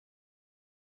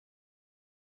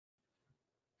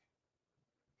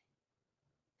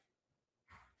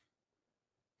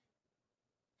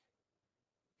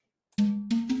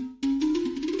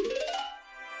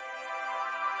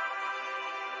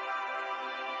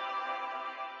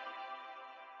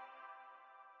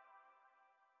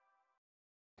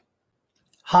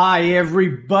Hi,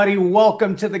 everybody.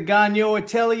 Welcome to the Gagnon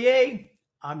Atelier.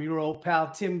 I'm your old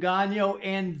pal, Tim Gagnon,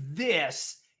 and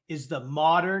this is the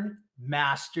Modern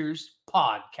Masters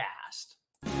Podcast.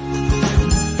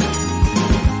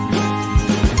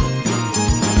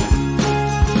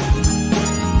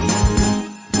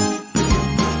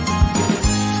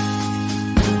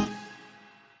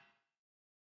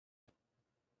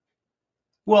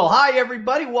 Well, hi,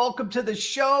 everybody. Welcome to the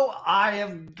show. I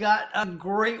have got a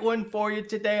great one for you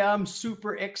today. I'm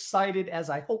super excited, as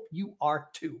I hope you are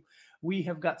too. We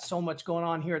have got so much going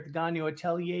on here at the Gagnon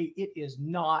Atelier. It is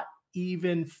not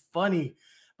even funny.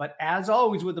 But as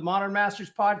always with the Modern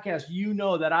Masters Podcast, you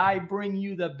know that I bring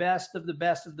you the best of the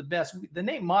best of the best. The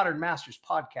name Modern Masters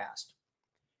Podcast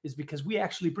is because we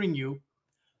actually bring you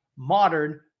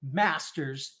modern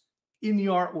masters in the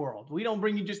art world. We don't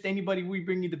bring you just anybody. We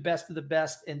bring you the best of the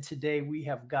best. And today we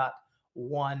have got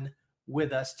one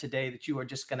with us today that you are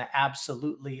just going to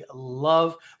absolutely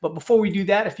love. But before we do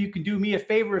that, if you can do me a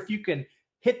favor, if you can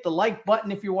hit the like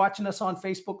button, if you're watching us on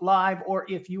Facebook Live, or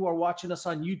if you are watching us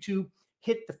on YouTube,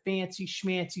 hit the fancy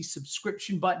schmancy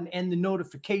subscription button and the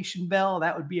notification bell.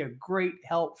 That would be a great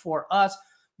help for us.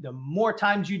 The more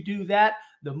times you do that,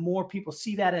 the more people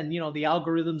see that, and, you know, the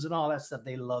algorithms and all that stuff,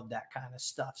 they love that kind of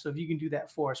stuff. So if you can do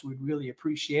that for us, we'd really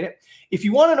appreciate it. If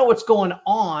you want to know what's going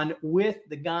on with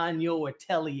the Gagnon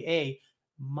Atelier,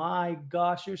 my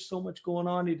gosh, there's so much going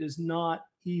on. It is not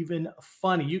even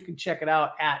funny. You can check it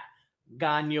out at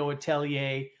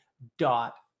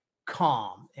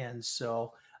GagnonAtelier.com. And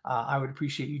so I would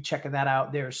appreciate you checking that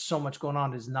out. There's so much going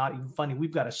on. It's not even funny.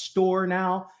 We've got a store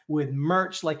now with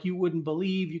merch like you wouldn't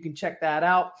believe. You can check that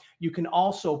out. You can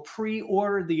also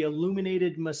pre-order the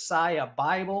Illuminated Messiah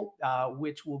Bible,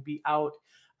 which will be out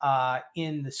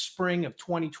in the spring of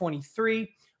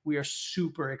 2023. We are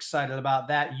super excited about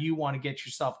that. You want to get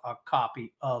yourself a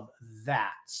copy of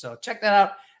that. So check that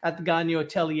out at the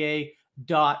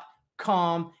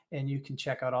GagnonAtelier.com. And you can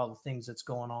check out all the things that's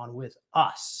going on with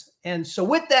us. And so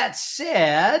with that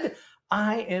said,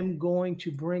 I am going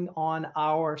to bring on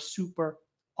our super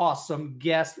awesome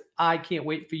guest. I can't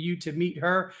wait for you to meet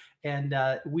her. And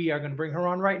we are going to bring her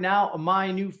on right now. My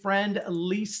new friend,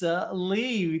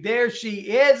 LisaLee. There she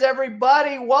is,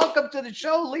 everybody. Welcome to the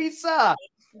show, Lisa.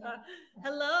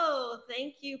 Hello.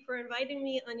 Thank you for inviting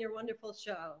me on your wonderful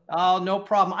show. Oh, no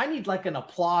problem. I need like an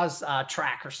applause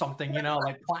track or something, you know,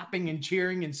 like clapping and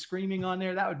cheering and screaming on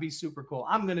there. That would be super cool.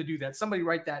 I'm going to do that. Somebody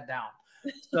write that down.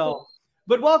 So,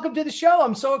 but welcome to the show.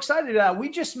 I'm so excited. We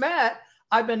just met.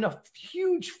 I've been a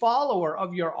huge follower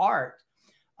of your art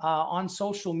on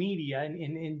social media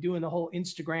and doing the whole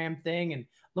Instagram thing and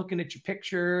looking at your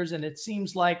pictures. And it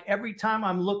seems like every time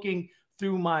I'm looking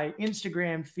through my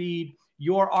Instagram feed,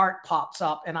 your art pops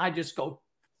up and I just go,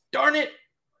 darn it,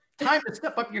 time to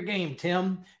step up your game,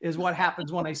 Tim, is what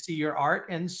happens when I see your art.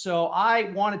 And so I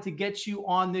wanted to get you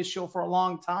on this show for a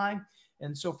long time.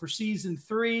 And so for season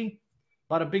 3,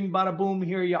 bada bing, bada boom,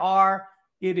 here you are.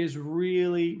 It is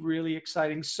really, really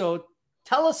exciting. So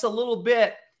tell us a little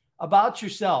bit about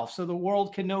yourself so the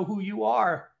world can know who you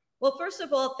are. Well, first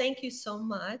of all, thank you so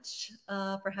much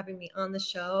for having me on the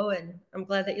show. And I'm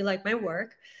glad that you like my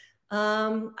work.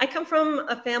 I come from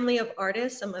a family of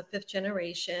artists. I'm a 5th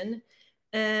generation.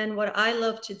 And what I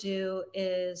love to do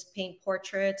is paint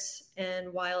portraits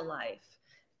and wildlife.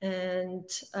 And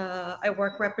I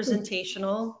work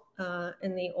representational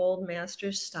in the old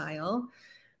master style.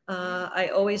 I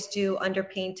always do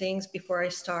underpaintings before I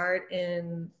start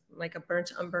in like a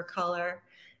burnt umber color.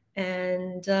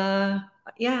 And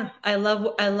yeah, I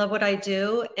love what I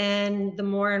do. And the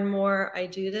more and more I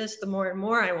do this, the more and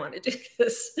more I want to do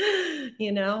this,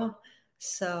 you know?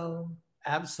 So.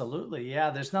 Absolutely. Yeah.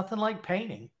 There's nothing like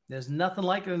painting. There's nothing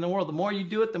like it in the world. The more you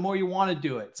do it, the more you want to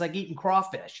do it. It's like eating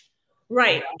crawfish.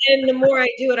 Right. And the more I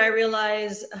do it, I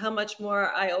realize how much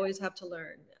more I always have to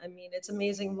learn. I mean, it's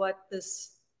amazing what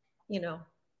this, you know,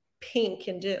 paint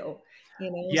can do. You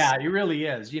know? Yeah, it really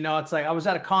is. You know, it's like I was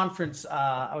at a conference.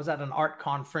 I was at an art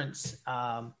conference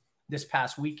this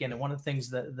past weekend. And one of the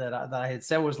things that I had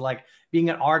said was like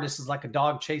being an artist is like a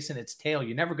dog chasing its tail.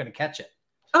 You're never going to catch it.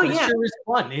 Oh, but yeah. It sure is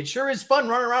fun. It sure is fun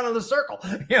running around in the circle.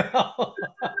 You know?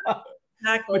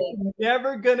 Exactly. But you're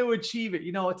never going to achieve it.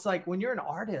 You know, it's like when you're an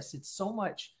artist, it's so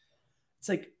much. It's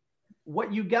like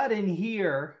what you got in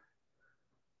here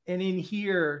and in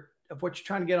here of what you're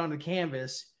trying to get on the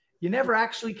canvas, you never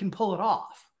actually can pull it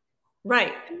off.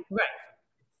 Right. Right.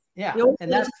 Yeah.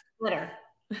 And that's better.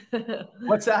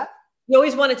 What's that? You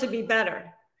always want it to be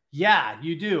better. Yeah,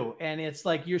 you do. And it's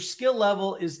like your skill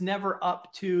level is never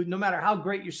up to, no matter how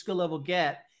great your skill level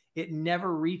get, it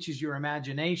never reaches your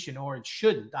imagination, or it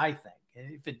shouldn't, I think.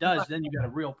 And if it does, then you got a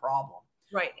real problem.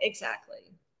 Right, exactly.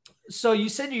 So you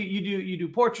said you do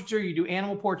portraiture, you do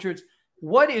animal portraits.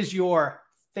 What is your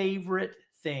favorite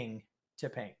thing to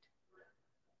paint?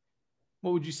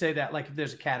 What would you say that, like, if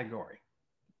there's a category?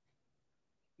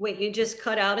 Wait, you just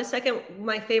cut out a second.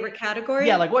 My favorite category?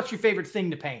 Yeah, like what's your favorite thing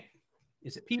to paint?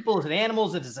 Is it people? Is it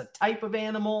animals? Is it a type of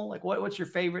animal? Like what's your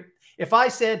favorite? If I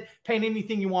said paint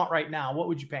anything you want right now, what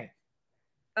would you paint?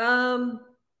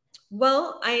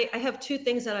 Well, I have two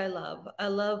things that I love. I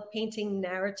love painting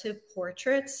narrative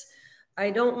portraits.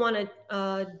 I don't want to,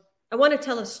 I want to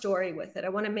tell a story with it. I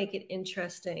want to make it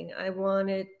interesting. I want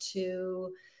it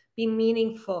to be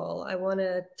meaningful. I want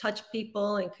to touch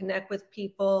people and connect with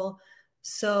people.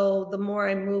 So the more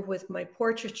I move with my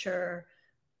portraiture,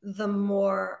 the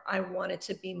more I want it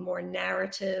to be more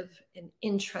narrative and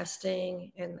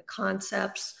interesting and the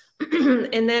concepts.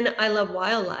 And then I love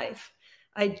wildlife.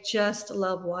 I just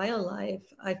love wildlife.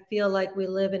 I feel like we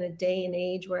live in a day and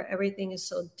age where everything is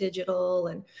so digital,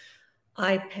 and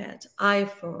iPads,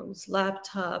 iPhones,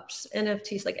 laptops,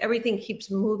 NFTs, like everything keeps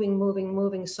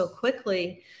moving so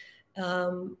quickly.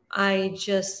 I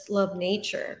just love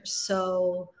nature.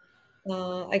 So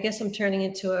I guess I'm turning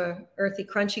into a earthy,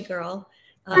 crunchy girl,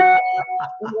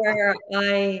 where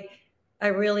I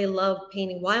really love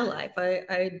painting wildlife.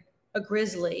 A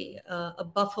grizzly, a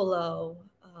buffalo,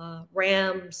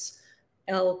 rams,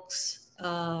 elks.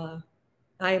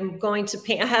 I'm going to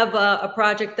paint. I have a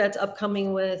project that's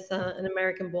upcoming with an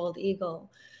American bald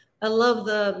eagle. I love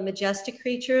the majestic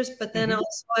creatures, but then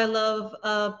also I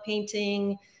love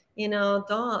painting, you know,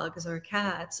 dogs or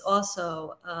cats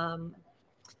also.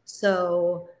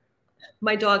 So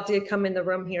my dog did come in the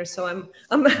room here, so I'm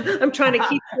trying to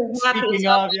keep her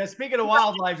happy. Speaking of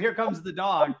wildlife, here comes the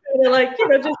dog. Like, you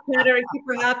know, just pet her and keep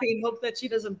her happy and hope that she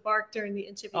doesn't bark during the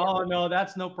interview. Oh no,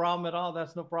 that's no problem at all.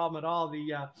 That's no problem at all.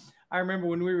 I remember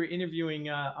when we were interviewing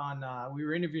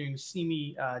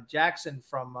Simi Jackson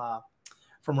from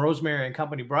Rosemary and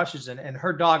Company Brushes, and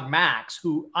her dog Max,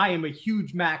 who I am a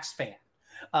huge Max fan.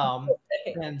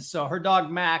 And so her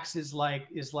dog Max is like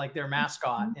their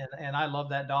mascot, and I love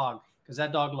that dog because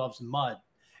that dog loves mud,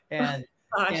 and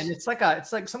it's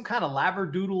like some kind of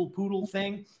labradoodle poodle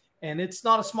thing, and it's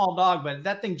not a small dog, but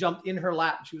that thing jumped in her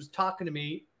lap. She was talking to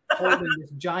me, holding this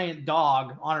giant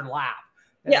dog on her lap.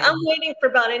 And yeah, I'm waiting for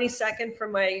about any second for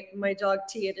my dog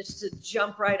Tia to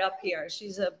jump right up here.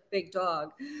 She's a big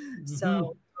dog,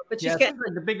 so but she's getting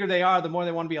the bigger they are, the more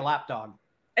they want to be a lap dog.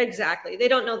 Exactly, they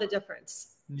don't know the difference.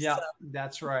 Yeah, so.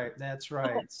 That's right.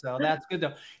 So that's good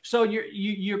though. So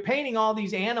you're painting all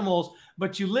these animals,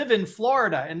 but you live in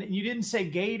Florida, and you didn't say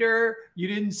gator. You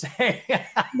didn't say.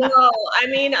 No, I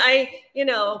mean, you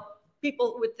know,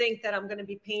 people would think that I'm going to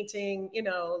be painting, you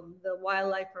know, the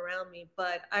wildlife around me,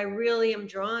 but I really am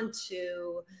drawn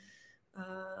to,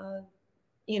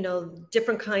 you know,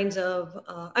 different kinds of.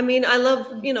 I mean, I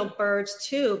love, you know, birds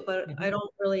too, but I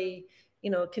don't really, you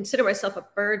know, consider myself a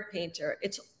bird painter.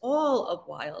 It's all of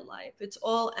wildlife. It's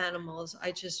all animals.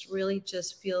 I just really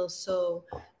just feel so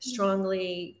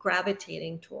strongly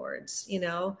gravitating towards, you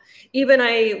know, even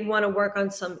I want to work on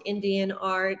some Indian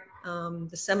art.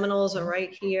 The Seminoles are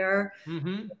right here.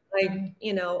 I,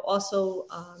 you know, also,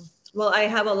 well, I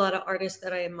have a lot of artists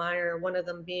that I admire. One of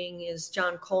them is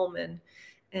John Coleman.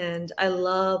 And I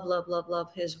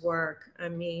love his work. I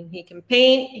mean, he can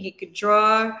paint, he could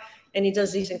draw, and he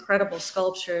does these incredible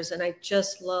sculptures. And I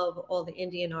just love all the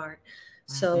Indian art.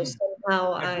 So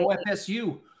somehow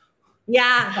FSU.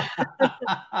 Yeah.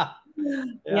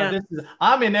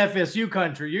 I'm in FSU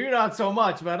country. You're not so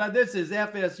much, but this is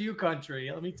FSU country.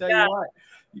 Let me tell you what.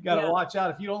 You got to watch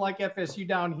out. If you don't like FSU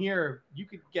down here, you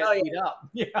could get beat up.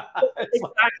 Yeah,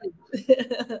 exactly.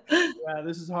 Yeah,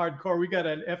 this is hardcore. We got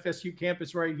an FSU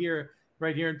campus right here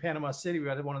in Panama City. We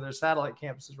got one of their satellite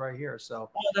campuses right here. So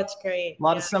that's great. A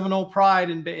lot of Seminole pride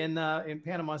in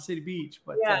Panama City Beach.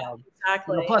 But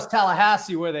exactly. You know, plus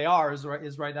Tallahassee, where they are,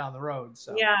 is right down the road.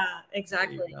 So yeah,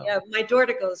 exactly. Yeah, my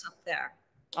daughter goes up there.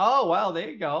 Oh well, there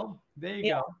you go. There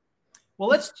you go.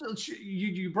 Well,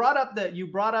 you brought up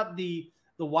the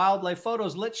wildlife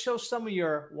photos. Let's show some of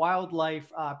your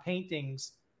wildlife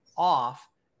paintings off.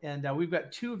 And we've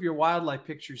got two of your wildlife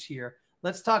pictures here.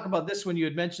 Let's talk about this one. You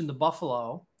had mentioned the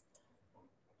buffalo.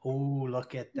 Oh,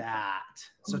 look at that.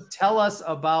 So tell us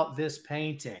about this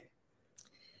painting.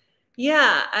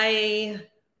 Yeah, I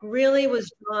really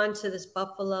was drawn to this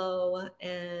buffalo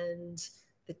and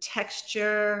the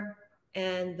texture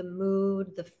and the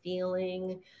mood, the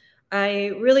feeling. I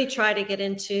really try to get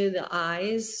into the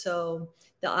eyes. So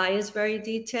the eye is very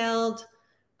detailed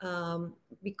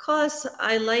because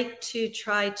I like to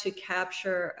try to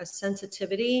capture a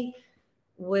sensitivity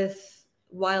with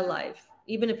wildlife,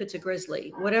 even if it's a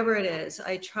grizzly, whatever it is.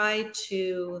 I try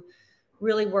to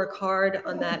really work hard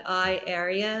on that eye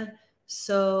area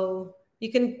so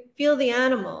you can feel the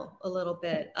animal a little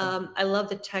bit. I love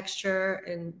the texture,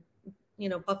 and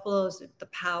buffaloes, the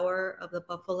power of the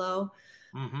buffalo.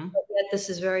 But yet this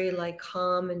is very like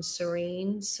calm and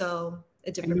serene. So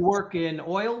a different. And you work in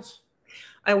oils?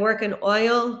 I work in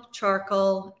oil,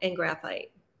 charcoal, and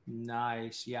graphite.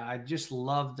 Nice. Yeah, I just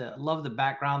love the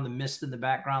background, the mist in the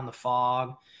background, the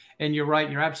fog. And you're right.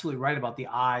 You're absolutely right about the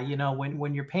eye. You know,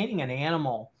 when you're painting an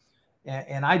animal,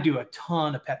 and I do a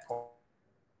ton of pet portraits.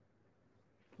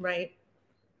 Right.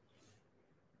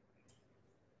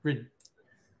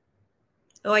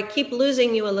 Oh, I keep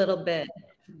losing you a little bit.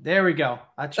 There we go.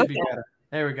 That should be better.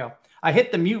 There we go. I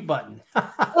hit the mute button.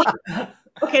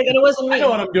 Okay, then it wasn't me. I know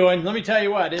what I'm doing. Let me tell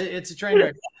you what. It's a train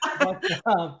wreck. But,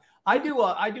 I do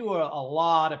a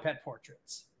lot of pet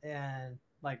portraits, and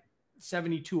like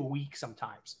 72 a week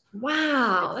sometimes.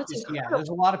 Wow, that's yeah. There's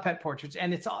a lot of pet portraits,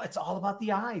 and it's all about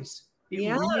the eyes. It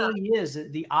really is.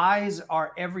 The eyes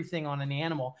are everything on an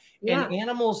animal, and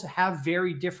animals have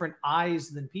very different eyes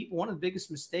than people. One of the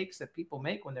biggest mistakes that people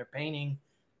make when they're painting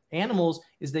animals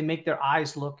is they make their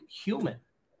eyes look human,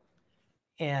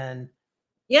 and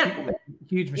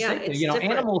huge mistake.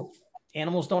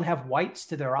 Animals don't have whites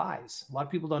to their eyes. A lot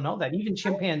of people don't know that. Even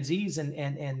chimpanzees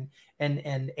and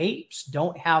apes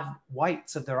don't have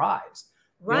whites of their eyes.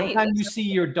 Right. The only time you see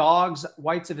your dog's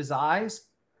whites of his eyes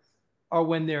are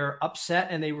when they're upset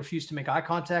and they refuse to make eye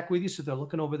contact with you. So they're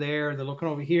looking over there, they're looking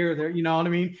over here, they're, you know what I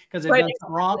mean? Because they've done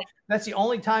something wrong. That's the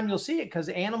only time you'll see it, because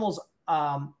animals,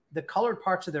 the colored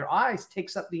parts of their eyes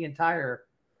takes up the entire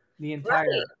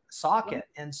socket.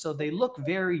 And so they look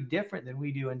very different than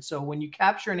we do. And so when you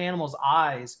capture an animal's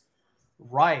eyes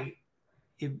right,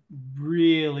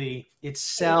 it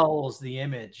sells the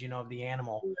image, of the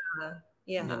animal.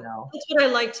 Yeah. That's what I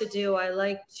like to do. I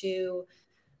like to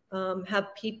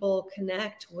have people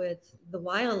connect with the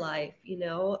wildlife.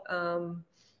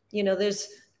 There's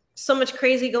so much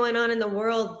crazy going on in the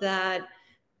world that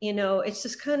it's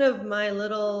just kind of my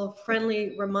little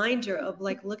friendly reminder of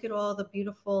like, look at all the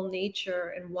beautiful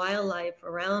nature and wildlife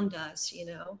around us.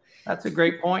 That's a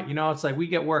great point. It's like we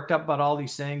get worked up about all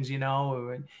these things,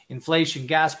 inflation,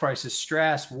 gas prices,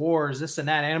 stress, wars, this and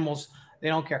that. Animals, they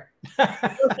don't care.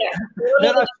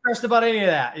 They're not stressed about any of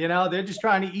that. They're just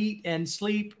trying to eat and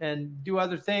sleep and do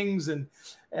other things. And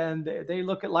they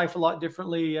look at life a lot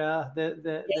differently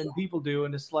than people do.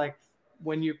 And it's like,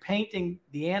 when you're painting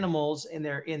the animals in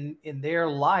their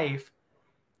life,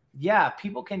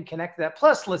 people can connect to that.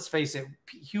 Plus, let's face it,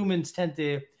 humans tend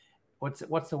to,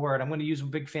 what's the word? I'm going to use a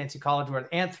big fancy college word,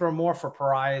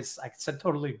 anthropomorphize. I said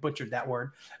totally butchered that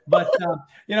word, but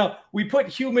we put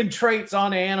human traits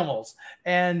on animals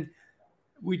and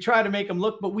we try to make them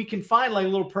look, but we can find like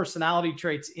little personality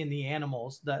traits in the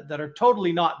animals that are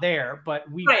totally not there, but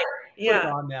we put it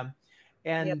on them.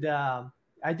 And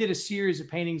I did a series of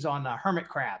paintings on hermit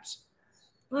crabs,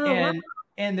 and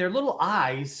their little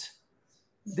eyes,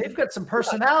 they've got some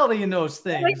personality in those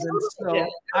things. And so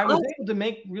I was able to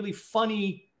make really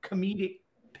funny comedic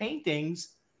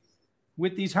paintings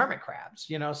with these hermit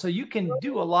crabs, so you can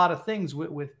do a lot of things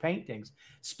with paintings.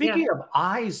 Speaking of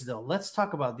eyes though, let's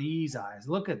talk about these eyes.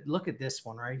 Look at this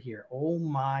one right here. Oh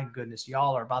my goodness.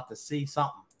 Y'all are about to see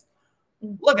something.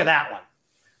 Look at that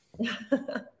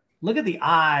one. Look at the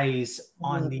eyes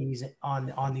on these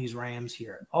rams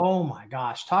here. Oh my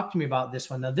gosh. Talk to me about this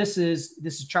one. Now this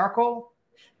is charcoal.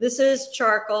 This is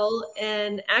charcoal.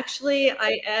 And actually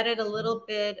I added a little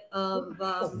bit of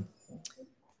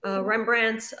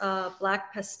Rembrandt's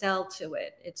black pastel to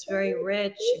it. It's very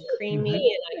rich and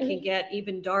creamy, and I can get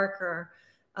even darker.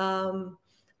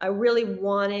 I really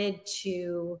wanted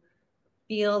to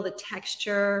feel the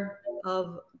texture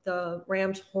of the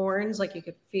ram's horns, like you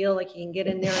could feel like you can get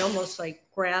in there and almost like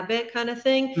grab it kind of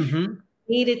thing.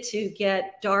 Needed to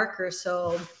get darker,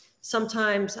 so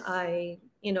sometimes I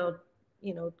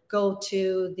go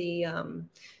to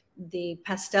the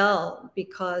pastel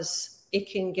because it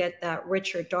can get that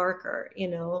richer, darker,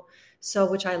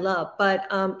 so which I love. But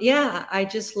I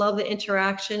just love the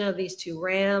interaction of these two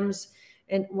rams.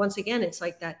 And once again, it's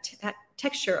like that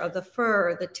texture of the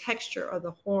fur, the texture of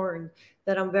the horn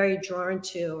that I'm very drawn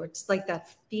to. It's like that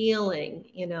feeling,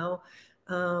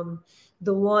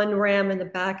 the one ram in the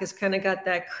back has kind of got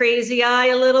that crazy eye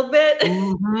a little bit.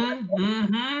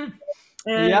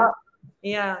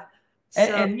 Yeah. So,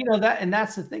 and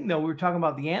that's the thing though. We were talking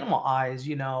about the animal eyes,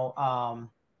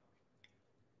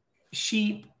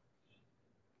 sheep,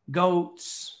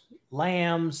 goats,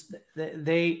 lambs,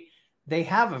 they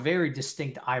have a very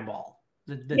distinct eyeball.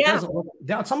 that doesn't look,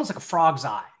 it's almost like a frog's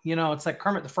eye. You know, it's like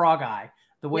Kermit the Frog eye,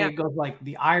 the way it goes, like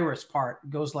the iris part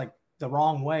goes like the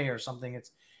wrong way or something.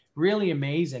 It's really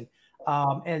amazing.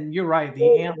 And you're right.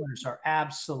 The antlers are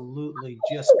absolutely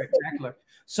just spectacular.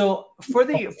 So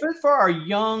for our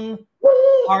young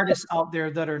artists out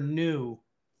there that are new,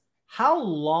 how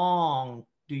long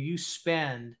do you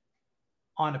spend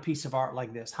on a piece of art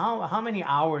like this? How many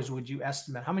hours would you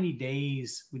estimate? How many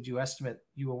days would you estimate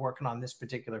you were working on this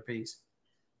particular piece?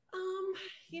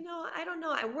 You know, I don't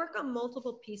know. I work on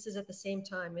multiple pieces at the same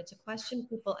time. It's a question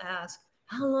people ask.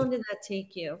 How long did that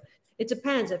take you? It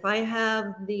depends. If I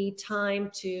have the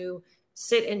time to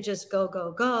sit and just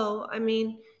go, I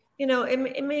mean, you know,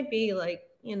 it may be like,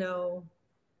 2-3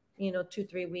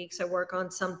 weeks I work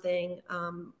on something.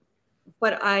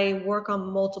 But I work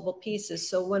on multiple pieces.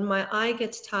 So when my eye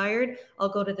gets tired, I'll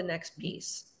go to the next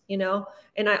piece, and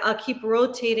I'll keep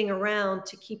rotating around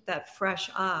to keep that fresh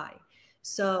eye.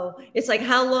 So it's like,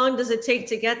 how long does it take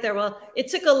to get there? Well, it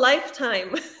took a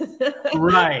lifetime.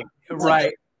 Right,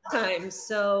 right. Time.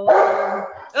 So,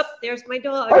 there's my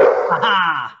dog.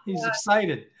 He's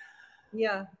excited.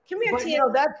 Yeah, come here, but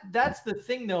Tim. That's the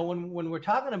thing, though. When we're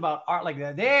talking about art like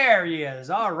that, there he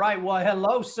is. All right. Well,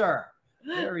 hello, sir.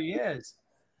 There he is.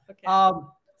 Okay.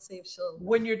 Let's see if she'll...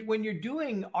 When you're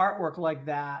doing artwork like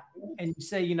that, and you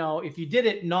say, if you did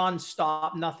it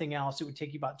nonstop, nothing else, it would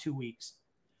take you about 2 weeks.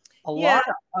 A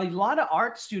lot of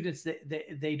art students,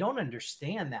 they don't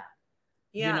understand that.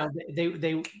 Yeah.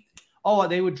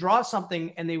 They would draw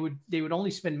something and they would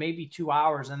only spend maybe 2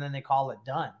 hours and then they call it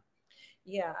done.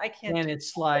 Yeah, I can't. And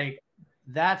it's like,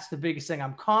 that's the biggest thing.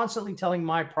 I'm constantly telling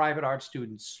my private art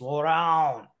students, slow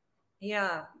down.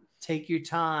 Yeah. Take your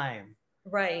time.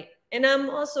 Right. And I'm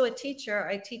also a teacher.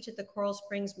 I teach at the Coral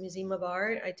Springs Museum of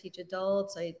Art. I teach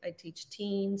adults. I teach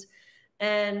teens.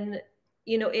 And,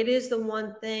 it is the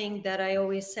one thing that I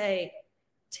always say,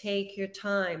 take your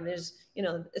time. There's,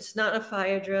 it's not a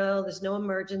fire drill. There's no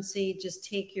emergency. Just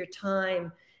take your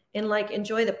time and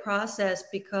enjoy the process,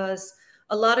 because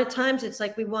a lot of times it's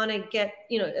like we want to get,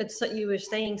 it's like you were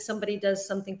saying, somebody does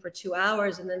something for 2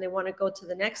 hours and then they want to go to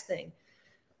the next thing.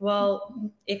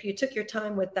 Well, if you took your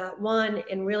time with that one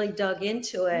and really dug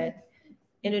into it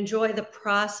and enjoy the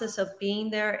process of being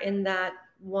there in that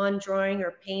one drawing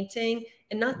or painting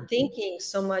and not thinking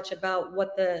so much about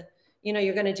what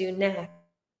you're going to do next.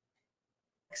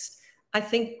 I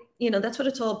think, that's what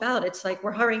it's all about. It's like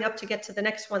we're hurrying up to get to the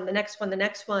next one, the next one, the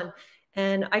next one.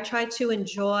 And I try to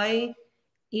enjoy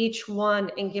each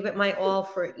one and give it my all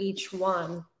for each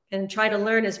one and try to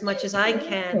learn as much as I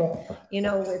can,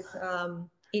 with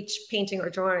each painting or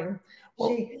drawing.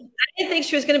 I didn't think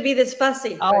she was going to be this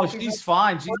fussy. Oh, she's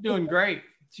fine. She's doing great.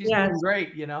 She's doing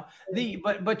great,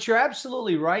 but you're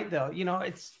absolutely right, though.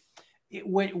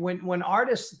 When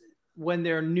artists, when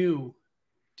they're new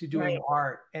to doing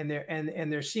art and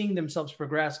they're seeing themselves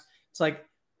progress, it's like,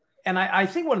 and I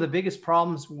think one of the biggest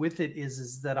problems with it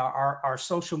is that our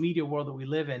social media world that we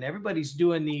live in, everybody's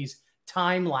doing these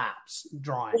time lapse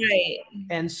drawings. Right.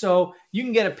 And so you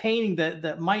can get a painting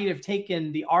that might have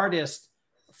taken the artist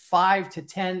 5 to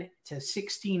 10 to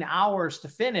 16 hours to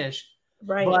finish.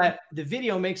 Right. But the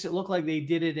video makes it look like they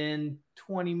did it in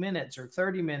 20 minutes or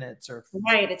 30 minutes or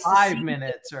it's 5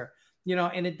 minutes or,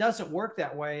 and it doesn't work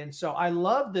that way. And so I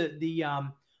love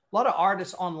a lot of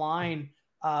artists online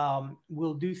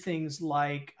will do things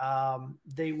like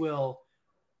they'll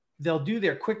do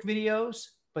their quick videos,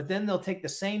 but then they'll take the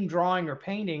same drawing or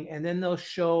painting and then they'll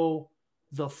show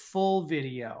the full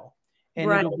video. And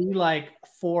it'll be like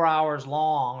 4 hours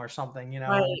long or something,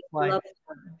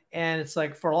 and it's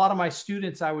like for a lot of my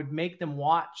students, I would make them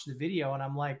watch the video and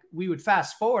I'm like, we would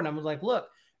fast forward and I was like, look,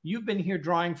 you've been here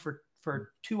drawing for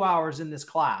 2 hours in this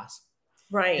class.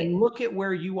 Right. And look at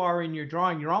where you are in your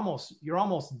drawing. You're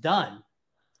almost done.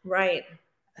 Right.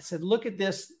 I said, look at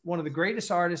this. One of the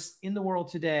greatest artists in the world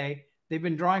today. They've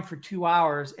been drawing for 2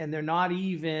 hours and they're not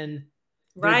even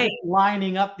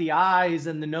lining up the eyes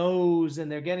and the nose and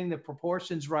they're getting the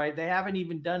proportions right. They haven't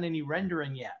even done any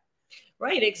rendering yet.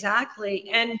 Right, exactly.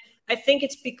 And I think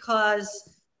it's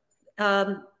because,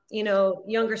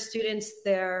 younger students,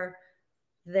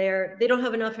 they don't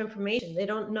have enough information. They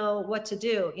don't know what to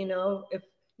do. If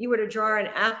you were to draw an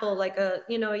apple, like a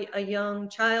young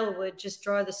child would just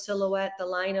draw the silhouette, the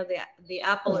line of the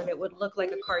apple, and it would look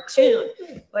like a cartoon.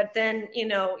 But then,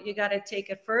 you got to take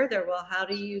it further. Well, how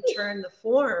do you turn the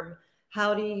form?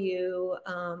 How do you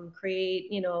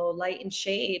create, light and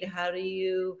shade? How do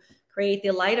you create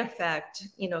the light effect,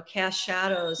 cast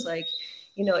shadows,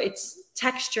 it's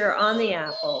texture on the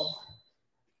apple.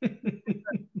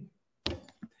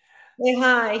 Say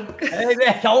hi. Hey,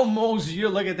 man, almost you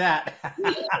look at that.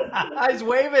 He's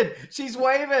waving. She's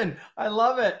waving. I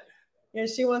love it. Yeah,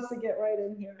 she wants to get right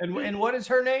in here. And what is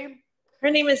her name?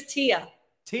 Her name is Tia.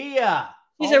 Tia.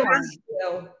 She's Oh a my.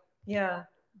 rescue. Yeah.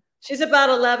 She's about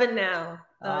 11 now.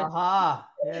 Aha.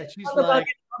 Yeah, she's Talk about like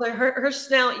getting older. Her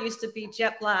snout used to be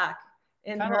jet black.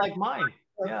 And kind of her. like mine.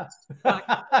 Yeah.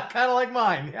 Kind of like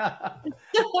mine. Yeah.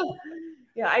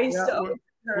 Yeah, I used Yeah, to own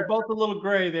we're her. both a little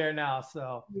gray there now.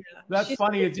 So Yeah. that's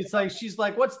funny. It's like she's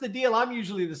like, what's the deal? I'm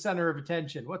usually the center of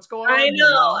attention. What's going I on here,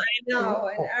 know, Mom? I know.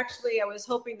 And actually, I was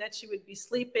hoping that she would be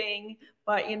sleeping,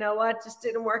 but you know what? Just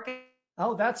didn't work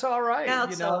Oh, that's all right.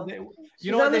 out. You So know, you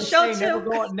she's know what on the they show say: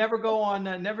 too. never go on,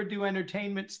 never do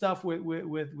entertainment stuff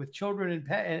with children and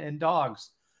pet and dogs.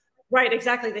 Right,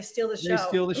 exactly. They steal the They show.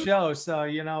 steal the show. So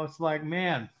you know, it's like,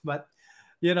 man, but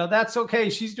you know, that's okay.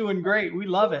 She's doing great. We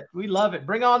love it. We love it.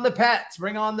 Bring on the pets.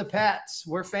 Bring on the pets.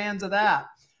 We're fans of that.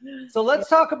 So let's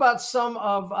talk about some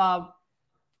of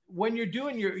when you're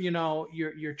doing your, you know,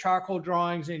 your charcoal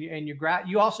drawings and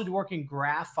you also do work in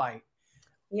graphite.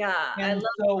 Yeah, I And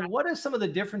love so what are some of the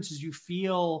differences you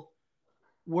feel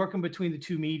working between the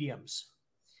two mediums?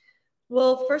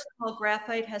 Well, first of all,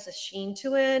 graphite has a sheen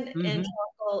to it, and Mhm.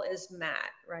 charcoal is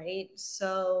matte, right?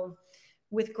 So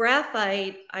with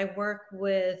graphite, I work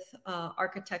with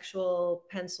architectural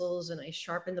pencils and I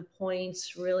sharpen the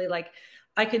points really like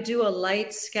I could do a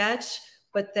light sketch,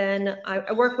 but then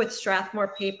I work with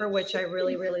Strathmore paper, which I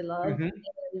really, really love. Mhm.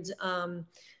 And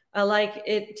I like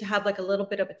it to have like a little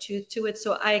bit of a tooth to it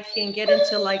so I can get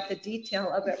into like the detail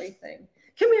of everything.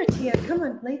 Come here, Tia. Come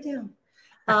on, lay down.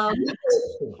 Um,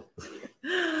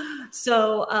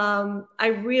 I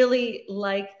really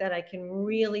like that I can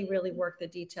really, really work the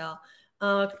detail.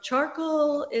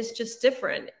 Charcoal is just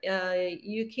different.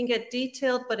 You can get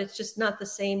detailed, but it's just not the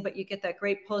same. But you get that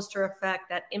great poster effect,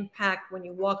 that impact when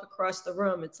you walk across the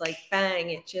room. It's like bang,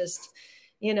 it just,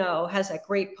 you know, has that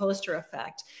great poster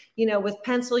effect. You know, with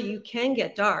pencil, you can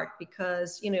get dark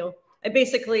because, you know, I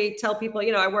basically tell people,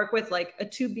 you know, I work with like a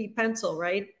 2B pencil,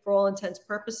 right? For all intents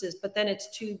purposes, but then it's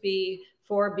 2B,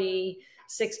 4B,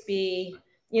 6B,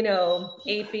 you know,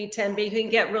 8B, 10B. You can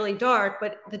get really dark,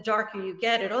 but the darker you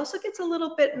get, it also gets a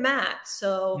little bit matte.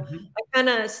 So Mhm. I kind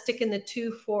of stick in the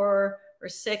 2, 4, or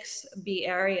 6B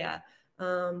area.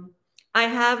 I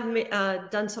have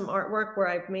done some artwork where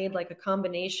I've made like a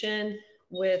combination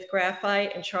with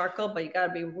graphite and charcoal, but you got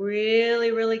to be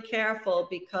really, really careful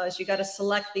because you got to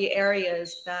select the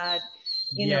areas that,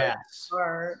 you know, Yes.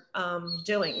 are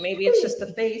doing. Maybe it's just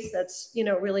the face that's, you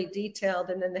know, really detailed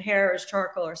and then the hair is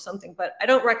charcoal or something, but I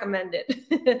don't recommend it.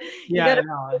 You got Yeah, to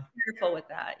no. be careful with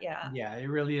that. Yeah. Yeah, it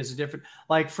really is a different.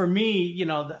 Like for me, you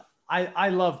know, I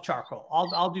love charcoal.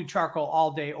 I'll do charcoal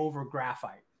all day over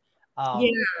graphite, um,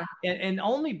 Yeah. and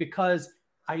only because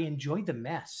I enjoy the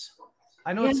mess.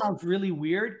 I know Yeah. it sounds really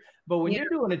weird, but when Yeah. you're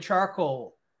doing a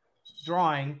charcoal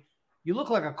drawing, you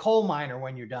look like a coal miner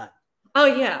when you're done. Oh,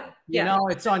 yeah. You Yeah. know,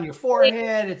 it's on your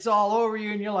forehead, it's all over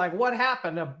you, and you're like, what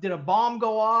happened? Did a bomb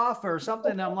go off or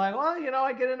something? I'm like, well, you know,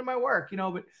 I get into my work, you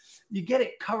know, but you get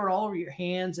it covered all over your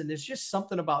hands. And there's just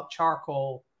something about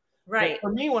charcoal that Right.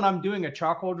 for me, when I'm doing a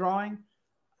charcoal drawing,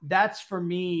 that's for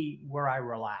me where I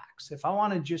relax. If I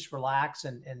want to just relax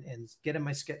and get in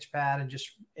my sketch pad and just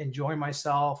enjoy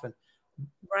myself, and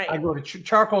I Right. go to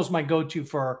charcoal is my go-to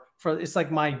for it's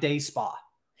like my day spa.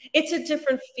 It's a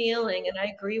different feeling. And I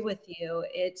agree with you.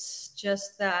 It's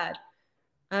just that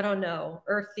I don't know,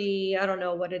 earthy. I don't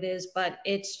know what it is, but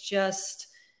it's just,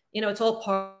 you know, it's all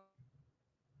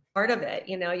part of it.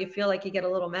 You know, you feel like you get a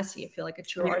little messy. You feel like a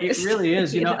true It artist. really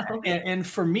is, you You know. know? And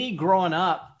for me, growing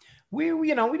up,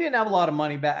 you know, we didn't have a lot of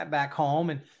money back home,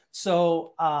 and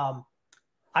so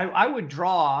I would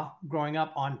draw growing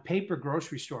up on paper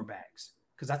grocery store bags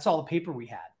because that's all the paper we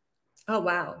had. Oh,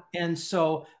 wow. And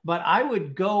so, but I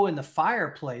would go in the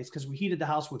fireplace because we heated the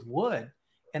house with wood,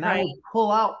 and I Right. would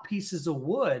pull out pieces of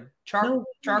wood, No way.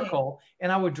 charcoal,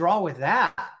 and I would draw with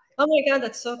that. Oh my God,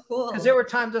 that's so Because there cool. were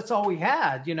times that's all we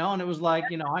had, you know, and it was like,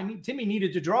 you know, Timmy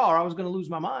needed to draw or I was going to lose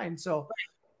my mind. So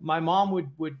my mom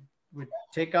would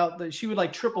take out she would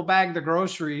like triple bag the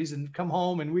groceries and come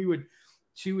home and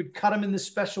she would cut them in this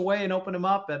special way and open them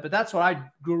up. But that's what I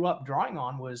grew up drawing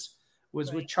on was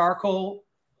Right. with charcoal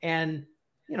and,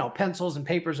 you know, pencils and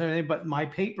papers and everything. But my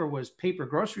paper was paper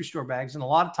grocery store bags. And a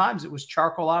lot of times it was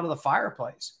charcoal out of the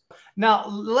fireplace. Now,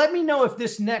 let me know if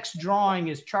this next drawing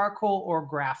is charcoal or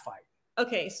graphite.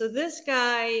 Okay, so this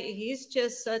guy, he's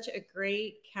just such a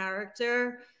great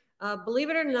character. Believe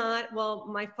it or not, well,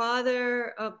 my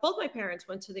father, both my parents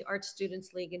went to the Art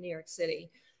Students League in New York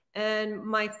City. And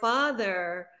my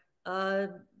father, uh,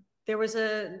 there was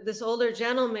this older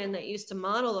gentleman that used to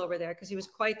model over there because he was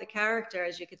quite the character,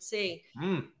 as you could see.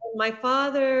 My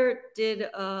father did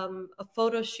a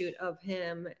photo shoot of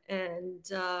him, and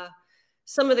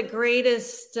some of the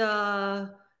greatest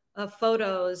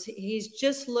photos. He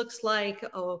just looks like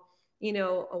a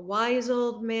wise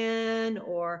old man,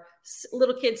 or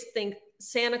little kids think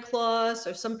Santa Claus,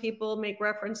 or some people make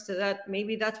reference to that.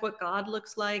 Maybe that's what God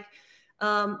looks like.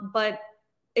 But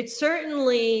it's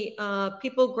certainly,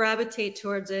 people gravitate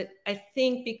towards it, I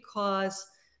think, because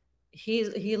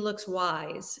he looks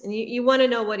wise, and you want to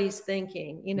know what he's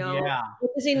thinking, Yeah.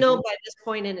 What does he know by this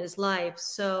point in his life?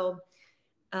 So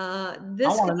I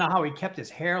want to know how he kept his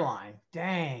hairline.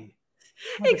 Dang.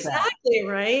 Exactly,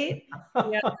 right?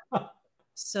 Yeah.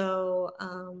 So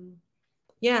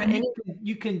yeah, and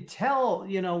you can tell,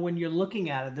 when you're looking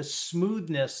at it, the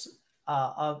smoothness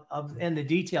of and the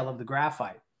detail of the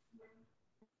graphite.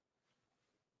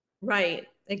 Right,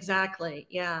 exactly.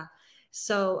 Yeah.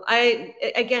 So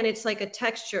again, it's like a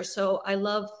texture. So I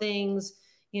love things,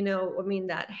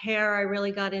 that hair I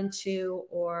really got into,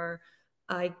 or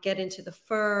I get into the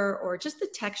fur, or just the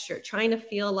texture, trying to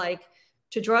feel like,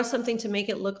 to draw something to make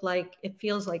it look like it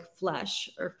feels like flesh,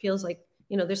 or feels like,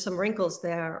 there's some wrinkles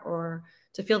there, or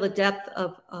to feel the depth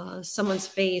of someone's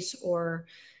face, or,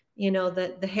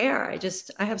 the hair.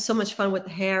 I have so much fun with the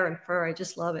hair and fur. I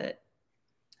just love it.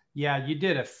 Yeah, you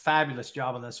did a fabulous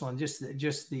job on this one. Just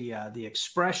the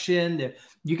expression.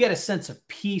 You get a sense of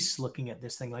peace looking at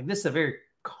this thing. Like, this is a very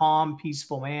calm,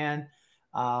 peaceful man.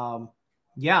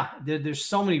 Yeah, there's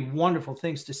so many wonderful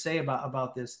things to say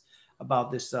about this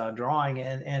drawing,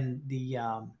 and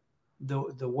the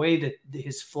way that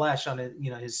his flesh on it,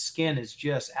 his skin is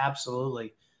just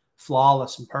absolutely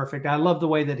flawless and perfect. I love the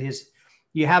way that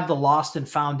you have the lost and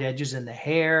found edges in the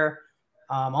hair.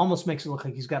 Almost makes it look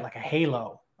like he's got like a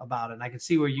halo about it. And I can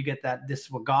see where you get that, this is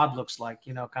what God looks like,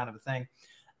 kind of a thing.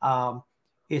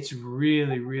 It's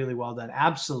really, really well done.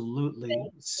 Absolutely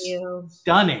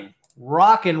stunning.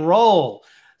 Rock and roll.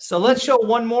 So let's show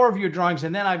one more of your drawings,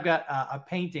 and then I've got a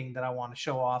painting that I want to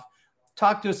show off.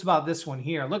 Talk to us about this one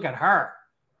here. Look at her.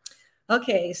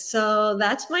 Okay, so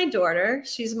that's my daughter.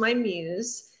 She's my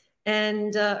muse.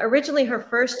 And originally, her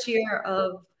first year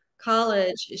of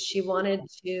college, she wanted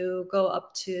to go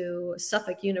up to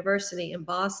Suffolk University in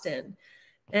Boston.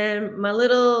 And my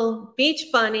little beach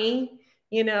bunny,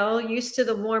 used to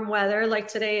the warm weather, like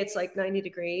today it's like 90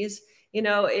 degrees.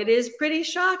 It is pretty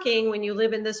shocking when you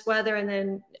live in this weather, and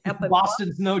then up in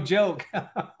Boston's no joke.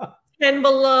 10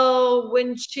 below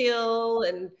wind chill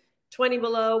and 20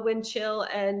 below wind chill.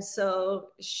 And so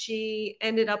she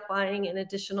ended up buying an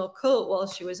additional coat while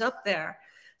she was up there.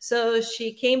 So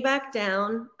she came back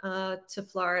down to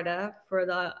Florida for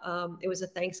it was a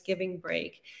Thanksgiving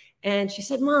break. And she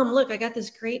said, "Mom, look, I got this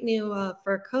great new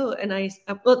fur coat." And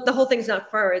well, the whole thing's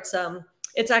not fur.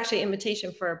 It's actually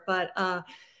imitation fur. But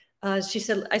I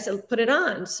said, "Put it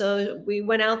on." So we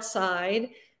went outside,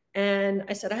 and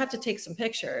I said, "I have to take some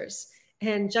pictures,"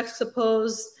 and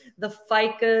juxtapose the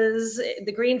ficus,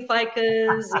 the green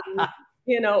ficus,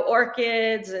 and,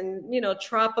 orchids, and,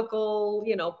 tropical,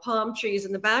 palm trees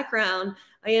in the background.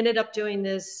 I ended up doing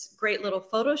this great little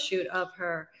photo shoot of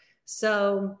her.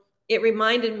 So it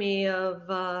reminded me of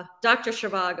Dr.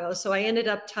 Zhivago. So I ended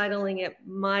up titling it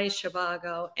My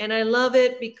Zhivago. And I love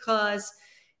it because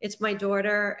it's my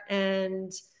daughter.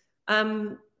 And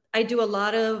I do a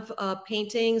lot of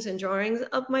paintings and drawings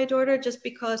of my daughter, just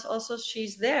because also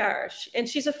she's there, and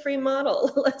she's a free model.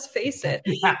 Let's face it.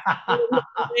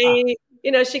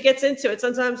 She gets into it.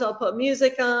 Sometimes I'll put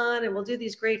music on, and we'll do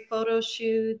these great photo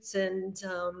shoots. And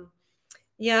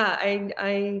yeah,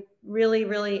 I really,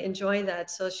 really enjoy that.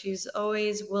 So she's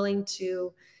always willing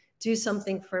to do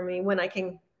something for me when I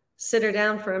can sit her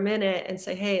down for a minute and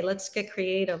say, "Hey, let's get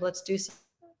creative. Let's do something."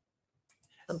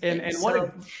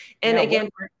 Again,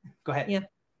 go ahead. Yeah.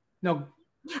 No,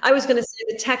 I was going to say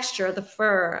the texture of the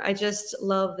fur. I just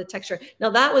love the texture.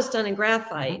 Now that was done in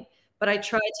graphite, but I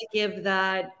tried to give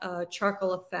that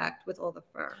charcoal effect with all the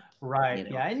fur. Right.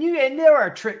 Yeah. And there are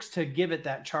tricks to give it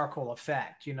that charcoal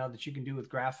effect, that you can do with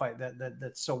graphite.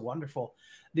 That's so wonderful.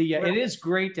 It is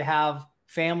great to have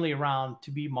family around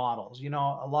to be models. A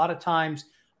lot of times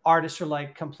artists are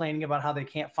like complaining about how they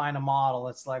can't find a model.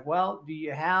 It's like, well, do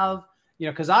you have,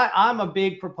 because I'm a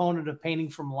big proponent of painting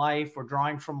from life or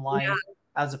drawing from life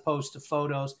as opposed to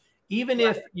photos. Even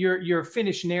if you're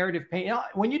finished narrative paint,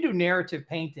 when you do narrative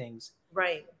paintings,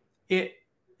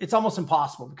 it's almost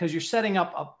impossible because you're setting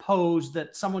up a pose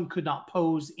that someone could not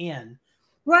pose in.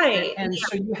 Right. And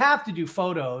so you have to do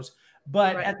photos,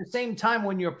 but at the same time,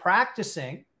 when you're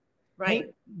practicing,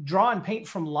 draw and paint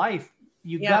from life,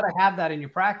 You got to have that in your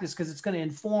practice because it's going to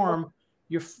inform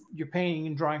your painting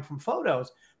and drawing from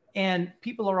photos. And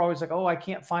people are always like, oh, I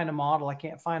can't find a model. I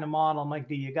can't find a model. I'm like,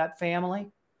 do you got family?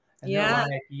 And they're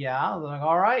like, yeah. They're like,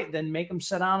 all right, then make them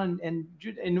sit down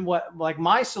and what, like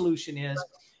my solution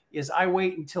is I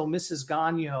wait until Mrs.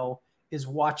 Gagnon is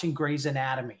watching Grey's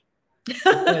Anatomy.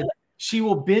 She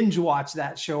will binge watch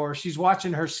that show, or she's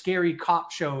watching her scary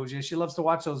cop shows. She loves to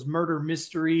watch those murder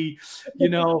mystery,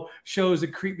 shows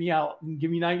that creep me out and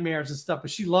give me nightmares and stuff. But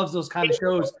she loves those kind of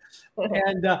shows.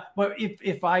 And but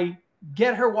if I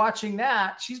get her watching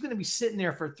that, she's going to be sitting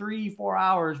there for 3-4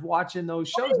 hours watching those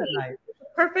shows at night.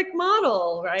 Perfect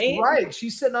model, right? Right.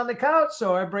 She's sitting on the couch.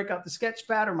 So I break out the sketch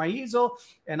pad or my easel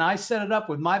and I set it up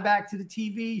with my back to the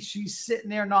TV. She's sitting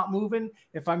there not moving.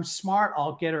 If I'm smart,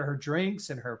 I'll get her drinks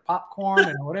and her popcorn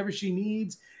and whatever she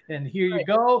needs. And here you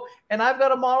go. And I've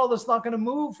got a model that's not going to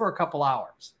move for a couple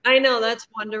hours. I know. That's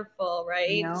wonderful,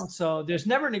 right? So there's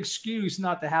never an excuse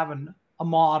not to have a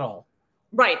model.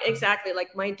 Right. Exactly.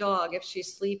 Like my dog, if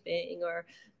she's sleeping or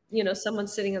someone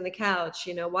sitting on the couch,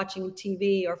 watching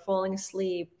TV or falling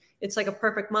asleep. It's like a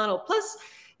perfect model. Plus,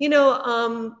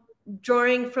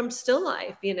 drawing from still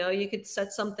life, you could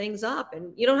set some things up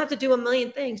and you don't have to do a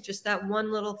million things. Just that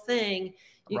one little thing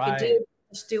you can do,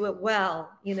 just do it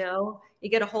well, you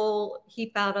get a whole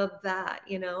heap out of that,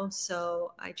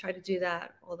 so I try to do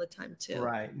that all the time too.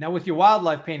 Right. Now with your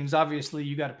wildlife paintings, obviously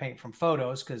you got to paint from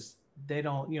photos because they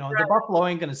don't, the buffalo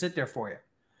ain't going to sit there for you.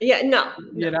 Yeah, no.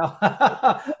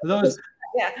 Those.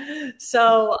 Yeah.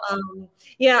 So,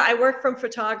 I work from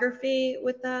photography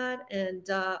with that. And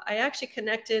I actually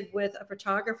connected with a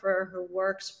photographer who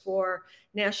works for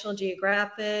National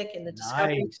Geographic and the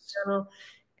Discovery Channel.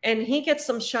 And he gets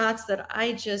some shots that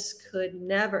I just could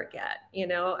never get,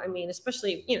 I mean,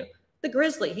 especially, the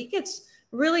grizzly. He gets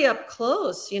really up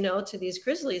close, to these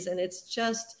grizzlies. And it's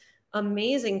just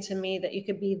amazing to me that you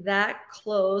could be that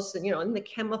close and, in the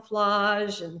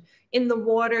camouflage and in the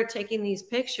water taking these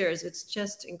pictures. It's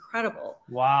just incredible.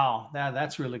 Wow.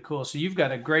 That's really cool. So you've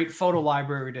got a great photo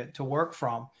library to work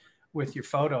from with your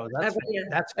photos.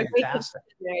 That's fantastic.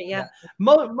 Yeah.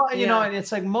 And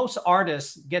it's like most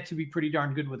artists get to be pretty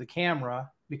darn good with a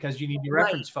camera because you need your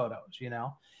reference photos,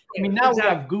 I mean, now we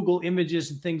have Google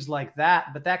Images and things like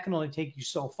that, but that can only take you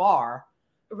so far.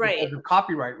 Right. Because of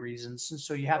copyright reasons. And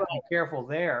so you have to be careful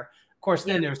there. Of course,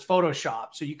 then there's Photoshop.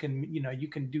 So you can, you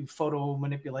can do photo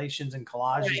manipulations and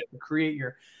collages to create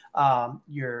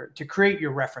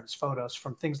your reference photos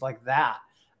from things like that.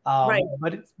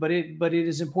 But it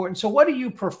is important. So what do you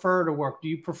prefer to work? Do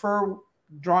you prefer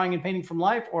drawing and painting from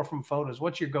life or from photos?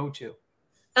 What's your go-to?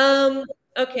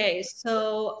 Okay.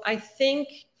 So I think,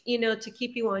 to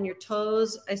keep you on your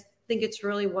toes, I think it's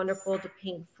really wonderful to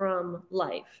paint from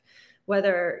life.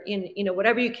 Whether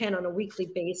whatever you can on a weekly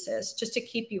basis, just to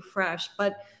keep you fresh.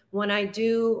 But when I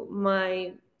do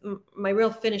my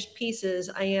real finished pieces,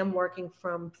 I am working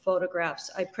from photographs.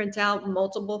 I print out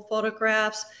multiple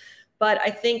photographs, but I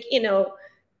think,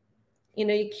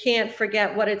 you can't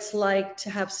forget what it's like to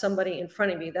have somebody in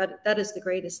front of you. That is the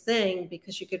greatest thing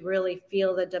because you could really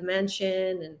feel the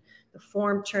dimension and the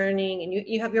form turning and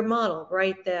you have your model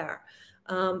right there.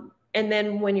 And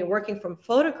then when you're working from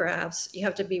photographs, you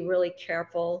have to be really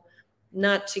careful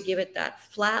not to give it that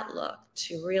flat look,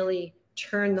 to really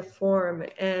turn the form.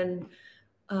 And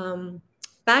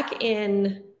back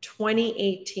in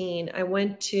 2018, I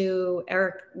went to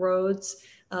Eric Rhodes'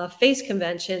 face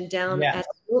convention down at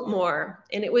Whitmore,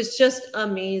 and it was just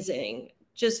amazing,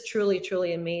 just truly,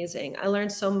 truly amazing. I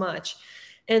learned so much.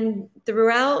 And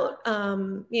throughout,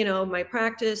 my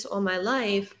practice all my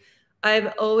life,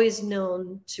 I've always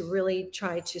known to really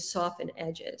try to soften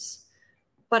edges.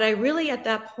 But I really, at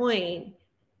that point,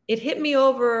 it hit me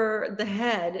over the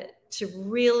head to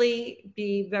really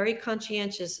be very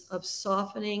conscientious of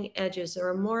softening edges. There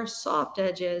are more soft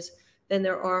edges than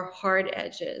there are hard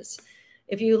edges.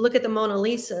 If you look at the Mona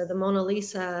Lisa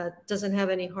doesn't have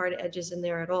any hard edges in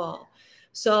there at all.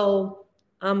 So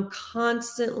I'm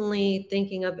constantly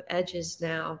thinking of edges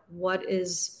now. What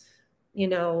is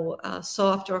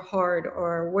soft or hard,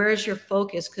 or where's your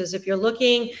focus? Because if I'm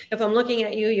looking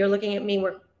at you, you're looking at me,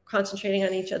 we're concentrating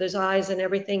on each other's eyes and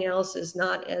everything else is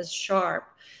not as sharp.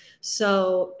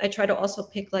 So I try to also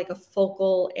pick like a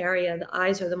focal area. The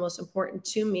eyes are the most important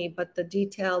to me, but the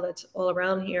detail that's all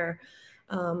around here,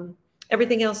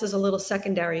 everything else is a little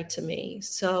secondary to me.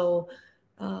 So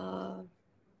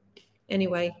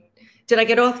anyway, did I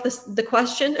get off the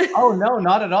question? Oh, no,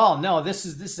 not at all. No, this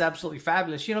is absolutely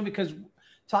fabulous, because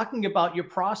talking about your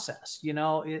process,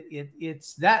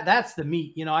 it's that's the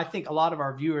meat. I think a lot of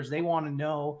our viewers, they want to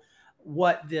know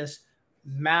what this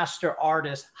master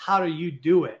artist, how do you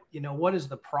do it? What is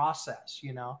the process,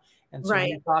 And so when Right.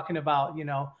 you're talking about,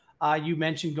 you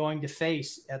mentioned going to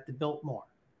Face at the Biltmore,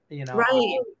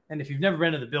 Right. and if you've never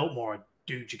been to the Biltmore,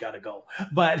 dude, you got to go.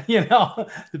 But,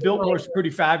 the Biltmore is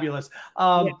pretty fabulous.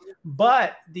 Yeah.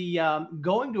 But the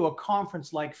going to a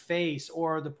conference like Face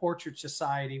or the Portrait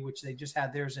Society, which they just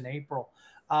had theirs in April,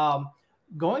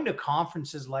 going to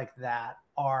conferences like that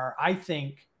are, I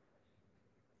think,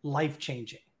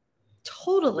 life-changing.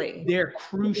 Totally. They're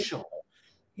crucial.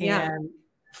 Yeah. And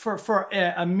for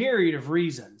a myriad of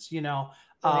reasons,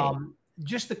 Right.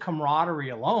 just the camaraderie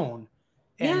alone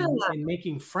Yeah. and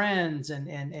making friends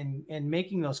and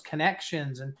making those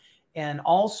connections and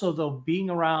also though being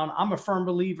around, I'm a firm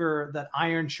believer that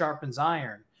iron sharpens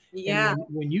iron. And Yeah.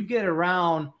 when you get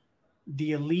around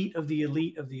the elite of the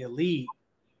elite of the elite,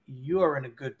 you are in a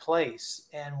good place.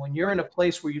 And when you're in a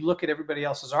place where you look at everybody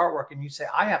else's artwork and you say,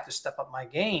 I have to step up my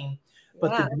game.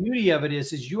 But Yeah. the beauty of it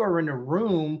is you are in a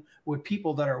room with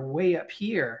people that are way up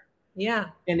here. Yeah.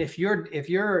 And if you're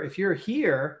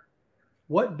here,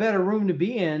 what better room to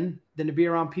be in than to be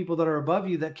around people that are above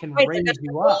you that can Right. raise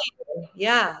you up?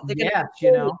 Yeah. They're gonna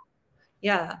Yes,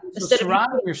 Yeah. So Instead of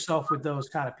surrounding yourself with those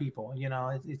kind of people,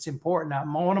 it's important.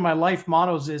 Now, one of my life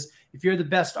mottos is, if you're the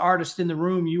best artist in the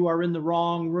room, you are in the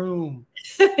wrong room.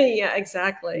 Yeah,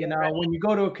 exactly. Right. When you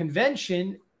go to a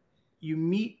convention, you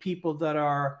meet people that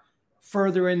are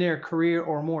further in their career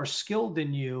or more skilled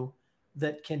than you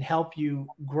that can help you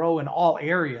grow in all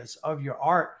areas of your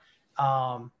art.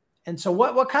 And so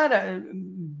what kind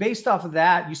of, based off of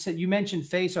that, you mentioned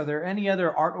Face, are there any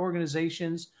other art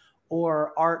organizations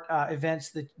or art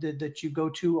events that you go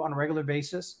to on a regular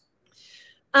basis?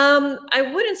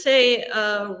 I wouldn't say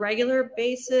a regular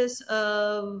basis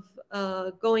of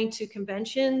going to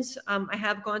conventions. I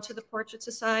have gone to the Portrait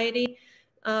Society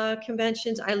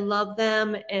conventions. I love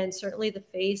them, and certainly the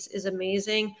Face is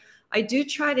amazing. I do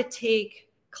try to take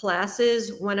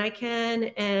classes when I can,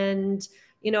 and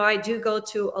I do go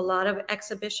to a lot of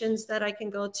exhibitions that I can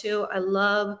go to. I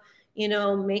love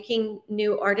making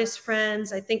new artist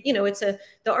friends. I think, the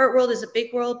art world is a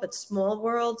big world, but small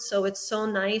world. So it's so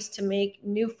nice to make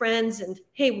new friends and,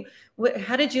 hey,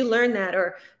 how did you learn that?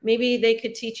 Or maybe they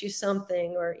could teach you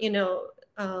something or,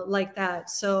 like that.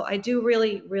 So I do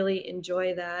really, really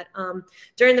enjoy that.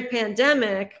 During the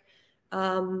pandemic,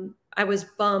 I was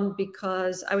bummed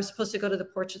because I was supposed to go to the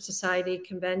Portrait Society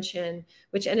convention,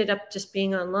 which ended up just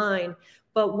being online.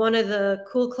 But one of the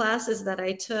cool classes that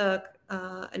I took,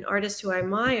 an artist who I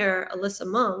admire, Alyssa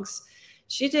Monks,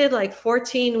 she did like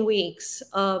 14 weeks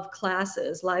of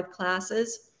classes, live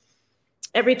classes,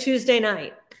 every Tuesday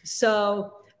night.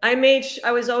 So I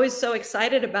was always so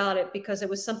excited about it because it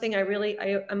was something I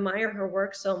admire her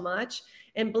work so much.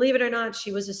 And believe it or not,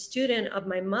 she was a student of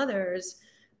my mother's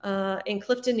in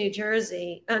Clifton, New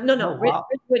Jersey. Oh, wow.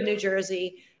 Ridgewood, New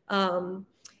Jersey.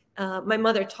 My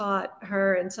mother taught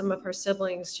her and some of her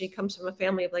siblings. She comes from a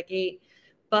family of like 8.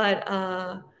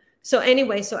 But so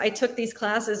anyway, so I took these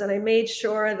classes and I made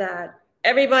sure that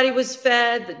everybody was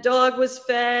fed, the dog was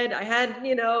fed. I had,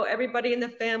 everybody in the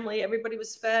family, everybody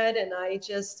was fed. And I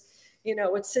just,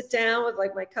 would sit down with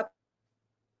like my cup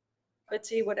of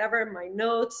tea, whatever, my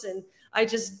notes, and I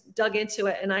just dug into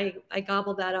it and I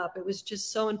gobbled that up. It was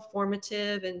just so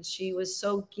informative and she was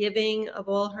so giving of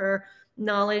all her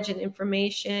knowledge and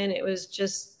information. It was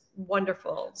just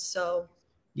wonderful. So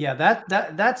yeah,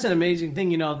 that's an amazing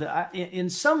thing. In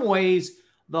some ways,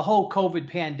 the whole COVID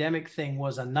pandemic thing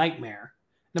was a nightmare.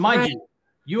 Now, mind right.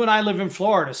 you and I live in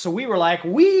Florida, so we were like,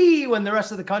 when the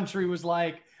rest of the country was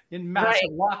like in massive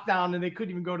lockdown and they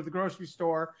couldn't even go to the grocery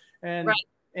store,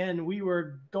 and we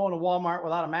were going to Walmart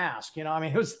without a mask. It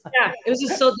was like, it was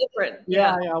just so different.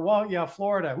 Yeah. Well, yeah,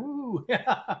 Florida. Ooh,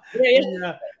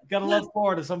 gotta love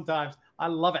Florida sometimes. I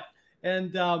love it.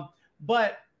 And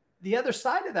but the other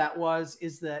side of that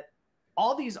is that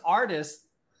all these artists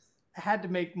had to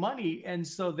make money. And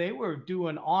so they were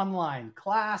doing online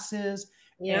classes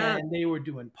and they were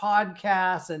doing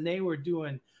podcasts and they were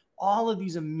doing all of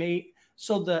these amazing.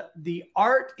 So the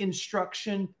art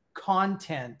instruction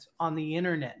content on the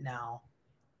internet now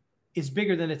is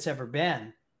bigger than it's ever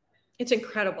been. It's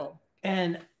incredible.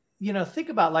 And, think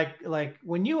about like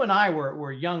when you and I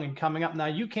were young and coming up. Now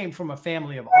you came from a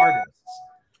family of artists.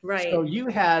 Right. So you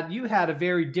had a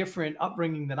very different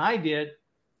upbringing than I did.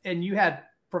 And you had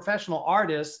professional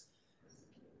artists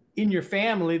in your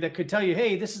family that could tell you,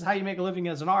 hey, this is how you make a living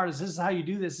as an artist. This is how you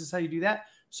do this. This is how you do that.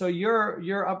 So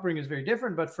your upbringing is very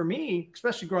different. But for me,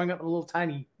 especially growing up in a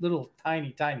little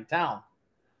tiny town.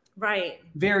 Right.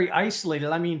 Very isolated.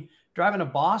 I mean, driving to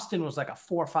Boston was like a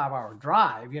 4 or 5 hour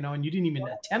drive, you know, and you didn't even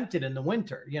attempt it in the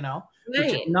winter, you know, which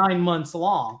is Right. 9 months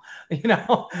long, you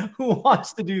know, who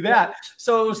wants to do that?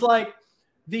 So it was like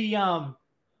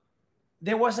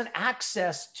there wasn't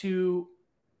access to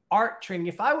art training.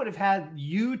 If I would have had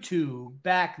YouTube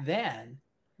back then,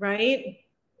 Right.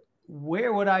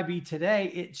 where would I be today?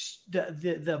 It's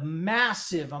the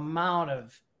massive amount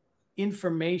of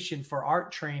information for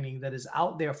art training that is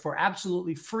out there for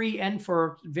absolutely free and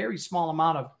for a very small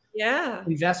amount of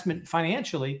investment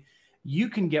financially. You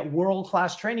can get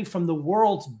world-class training from the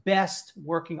world's best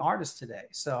working artists today.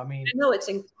 So, I mean, I know, it's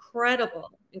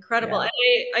incredible, incredible. Yeah.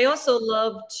 I also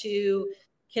love to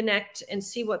connect and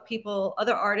see what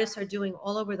other artists are doing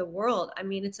all over the world. I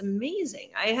mean, it's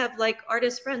amazing. I have like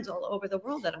artist friends all over the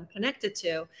world that I'm connected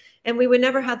to, and we would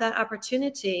never have that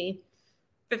opportunity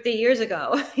 50 years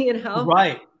ago, you know?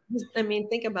 Right. I mean,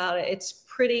 think about it. It's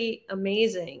pretty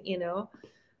amazing, you know?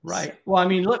 Right. Well, I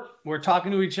mean, look, we're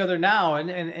talking to each other now,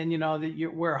 and you know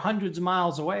that we're hundreds of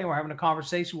miles away. And we're having a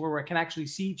conversation where we can actually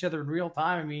see each other in real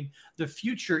time. I mean, the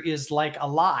future is like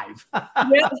alive.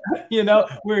 Yeah. You know,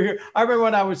 we're here. I remember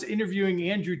when I was interviewing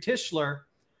Andrew Tischler,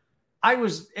 I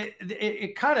was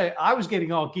I was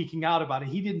getting all geeking out about it.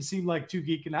 He didn't seem like too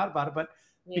geeking out about it, but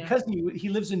because he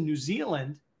lives in New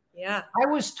Zealand, I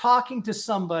was talking to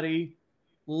somebody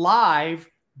live,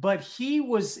 but he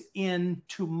was in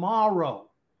tomorrow.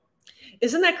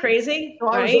 Isn't that crazy? So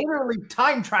I was literally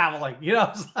time traveling, you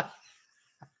know,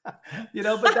 you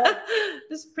know, but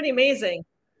this is pretty amazing.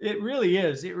 It really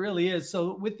is. It really is.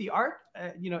 So with the art,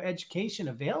 you know, education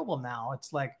available now,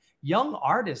 it's like young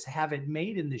artists have it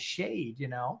made in the shade, you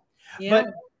know.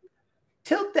 But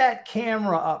tilt that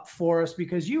camera up for us,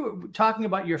 because you were talking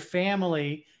about your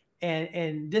family,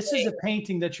 and this is a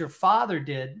painting that your father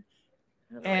did.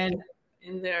 And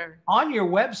in there on your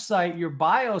website, your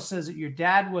bio says that your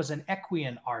dad was an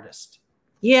equine artist.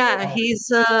 Yeah, he's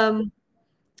an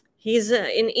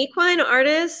equine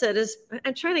artist.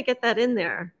 I'm trying to get that in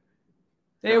there.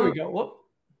 There we go. Whoop.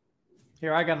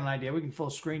 Here, I got an idea. We can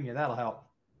full screen you. That'll help.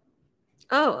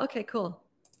 Oh, okay, cool.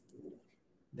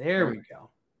 There we go.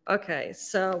 Okay,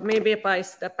 so maybe if I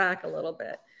step back a little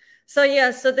bit. So yeah,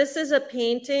 so this is a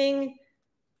painting.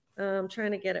 I'm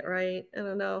trying to get it right. I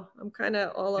don't know. I'm kind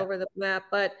of all over the map,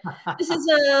 but this is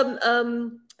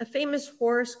a famous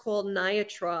horse called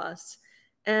Niatros,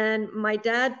 and my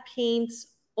dad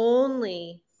paints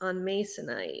only on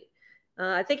masonite.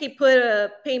 I think he put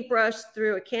a paintbrush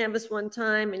through a canvas one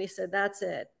time, and he said that's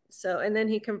it. So, and then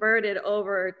he converted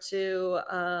over to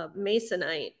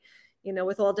masonite, you know,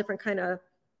 with all different kind of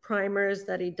primers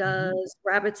that he does,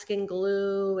 rabbit skin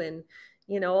glue, and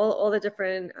you know all the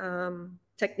different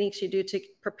techniques you do to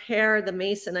prepare the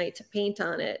masonite to paint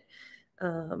on it.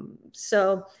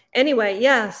 So anyway,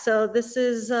 yeah, so this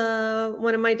is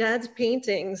one of my dad's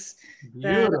paintings.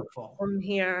 Beautiful. From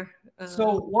here.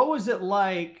 So what was it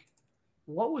like?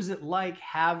 What was it like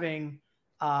having,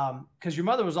 because your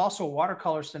mother was also a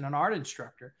watercolorist and an art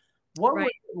instructor. What was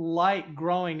it like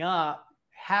growing up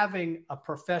having a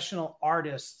professional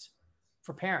artist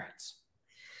for parents?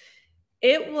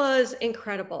 It was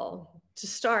incredible to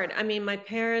start. I mean, my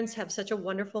parents have such a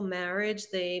wonderful marriage.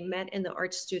 They met in the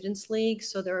Art Students League,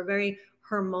 so they were very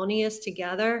harmonious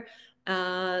together.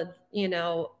 You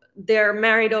know, they're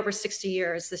married over 60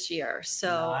 years this year.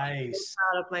 So I'm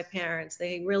proud of my parents.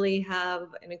 They really have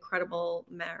an incredible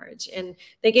marriage, and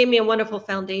they gave me a wonderful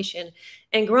foundation.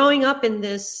 And growing up in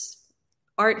this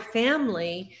art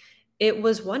family, it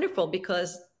was wonderful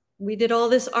because we did all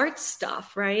this art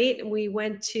stuff, right? We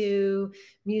went to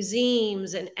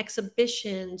museums and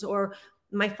exhibitions, or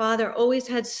my father always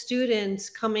had students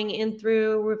coming in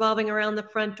through, revolving around the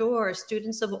front door,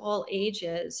 students of all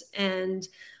ages. And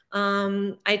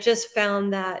I just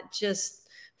found that just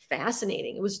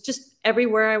fascinating. It was just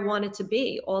everywhere I wanted to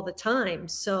be all the time.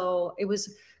 So it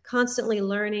was constantly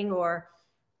learning. Or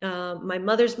my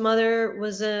mother's mother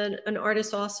was an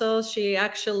artist also. She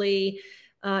actually,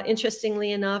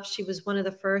 interestingly enough, she was one of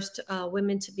the first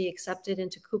women to be accepted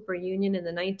into Cooper Union in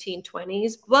the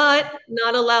 1920s, but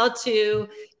not allowed to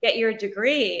get your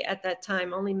degree at that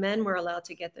time. Only men were allowed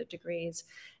to get their degrees.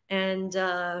 And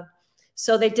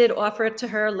so they did offer it to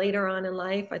her later on in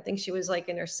life. I think she was like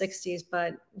in her 60s,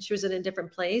 but she was in a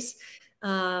different place.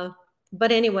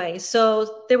 But anyway,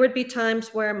 so there would be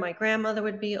times where my grandmother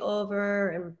would be over,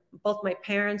 and both my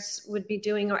parents would be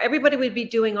doing art. Everybody would be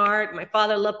doing art. My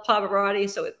father loved Pavarotti,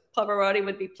 so Pavarotti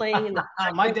would be playing in the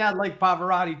my dad liked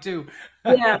Pavarotti too.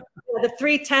 Yeah, the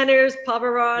three tenors,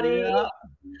 Pavarotti. Yeah.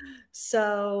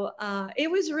 So it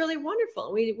was really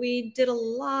wonderful. We did a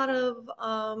lot of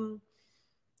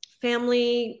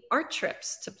family art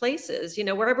trips to places, you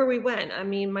know, wherever we went. I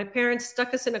mean, my parents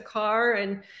stuck us in a car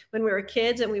and when we were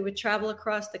kids and we would travel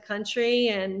across the country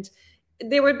and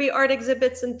there would be art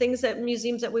exhibits and things at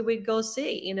museums that we would go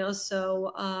see, you know,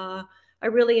 so I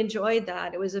really enjoyed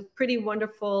that. It was a pretty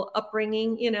wonderful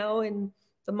upbringing, you know, in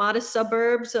the modest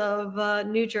suburbs of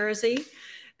New Jersey.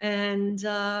 And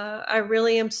I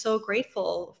really am so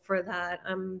grateful for that.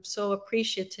 I'm so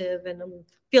appreciative and I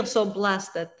feel so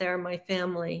blessed that they're my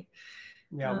family.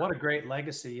 Yeah, what a great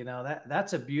legacy. You know,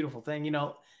 that's a beautiful thing. You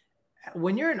know,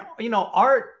 when you're in, you know,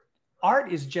 art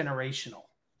is generational.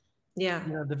 Yeah.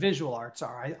 You know, the visual arts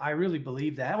are. I really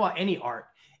believe that. Well, any art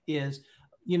is,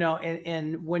 you know,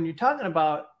 and when you're talking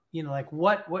about, you know, like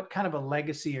what kind of a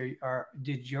legacy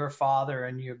did your father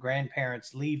and your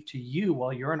grandparents leave to you?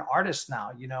 Well, you're an artist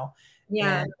now, you know,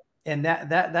 Yeah. and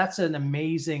that's an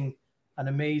amazing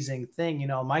thing. You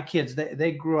know, my kids,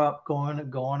 they grew up going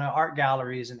to art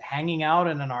galleries and hanging out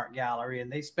in an art gallery, and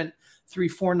they spent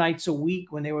 3-4 nights a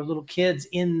week when they were little kids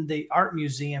in the art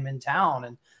museum in town.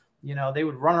 And you know, they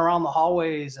would run around the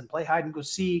hallways and play hide and go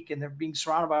seek, and they're being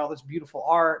surrounded by all this beautiful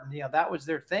art, and you know, that was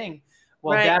their thing.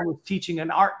 Well, Right. Dad was teaching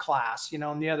an art class, you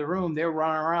know, in the other room. They were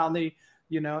running around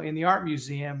you know, in the art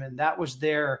museum, and that was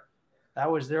their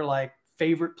like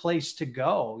favorite place to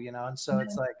go, you know. And so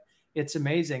it's like, it's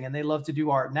amazing. And they love to do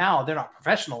art now. They're not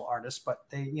professional artists, but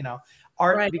they, you know,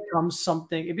 art Right. becomes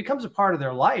something, it becomes a part of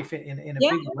their life in a Yeah.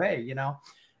 big way, you know.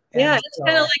 Yeah, And it's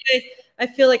kind of so, like I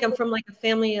feel like I'm from like a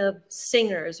family of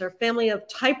singers or family of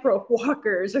tightrope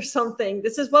walkers or something.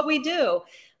 This is what we do.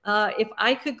 If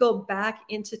I could go back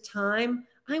into time,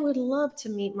 I would love to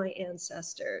meet my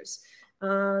ancestors.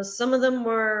 Some of them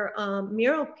were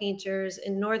mural painters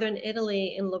in northern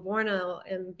Italy, in Livorno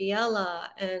and Biella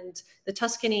and the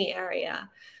Tuscany area.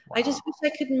 I wow. just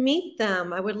wish I could meet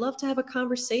them. I would love to have a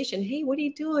conversation. Hey, what are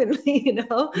you doing? You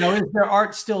know? You know, is their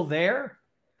art still there?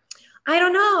 I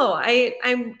don't know.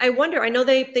 I wonder. I know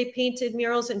they painted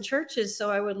murals in churches,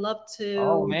 so I would love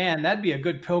Oh to. man, that'd be a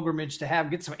good pilgrimage to have.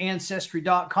 Get some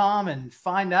ancestry.com and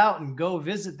find out and go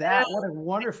visit Yeah, that. What a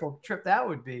wonderful trip that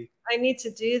would be. I need to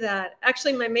do that.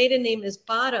 Actually, my maiden name is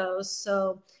Botto,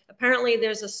 so apparently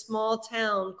there's a small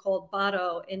town called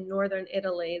Botto in northern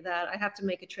Italy that I have to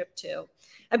make a trip to.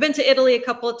 I've been to Italy a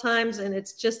couple of times, and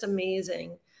it's just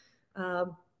amazing.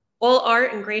 Um, all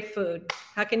art and great food.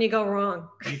 How can you go wrong?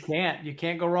 You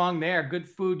can't go wrong there. Good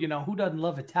food, you know, who doesn't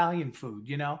love Italian food,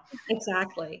 you know?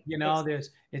 Exactly. You know,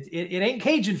 it ain't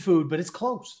Cajun food, but it's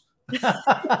close.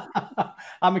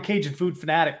 I'm a Cajun food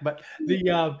fanatic, but you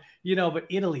know, but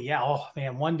Italy, yeah. Oh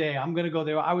man, one day I'm gonna go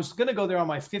there. I was gonna go there on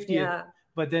my 50th, Yeah.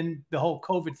 but then the whole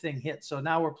COVID thing hit. So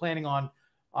now we're planning on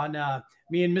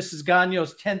me and Mrs.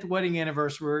 Gagnon's 10th wedding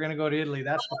anniversary. We're gonna go to Italy.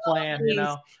 That's the plan, you Please.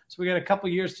 know. So we got a couple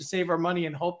years to save our money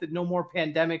and hope that no more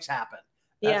pandemics happen.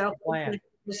 That's Yeah. the plan.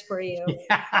 Just for you.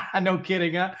 Yeah, no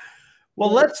kidding, huh? Well,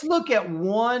 Yeah. let's look at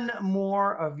one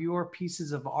more of your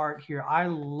pieces of art here. I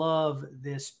love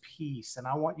this piece, and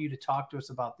I want you to talk to us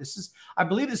about this. I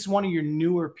believe this is one of your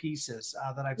newer pieces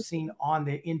that I've seen on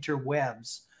the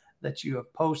interwebs that you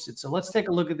have posted. So let's take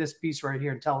a look at this piece right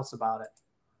here and tell us about it.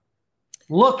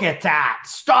 Look at that.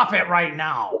 Stop it right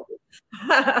now.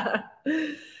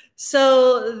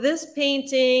 So this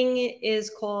painting is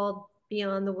called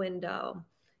Beyond the Window.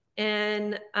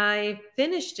 And I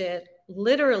finished it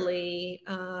literally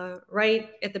right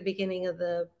at the beginning of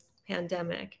the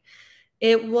pandemic.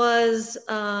 It was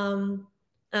a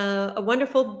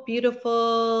wonderful,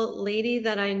 beautiful lady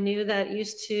that I knew that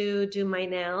used to do my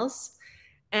nails.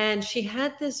 And she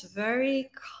had this very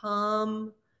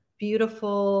calm,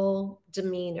 beautiful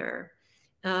demeanor.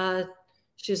 Uh,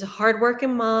 she was a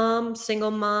hardworking mom,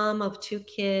 single mom of 2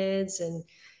 kids. And,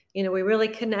 you know, we really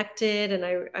connected and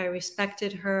I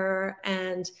respected her.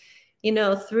 And, you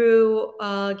know, through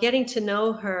getting to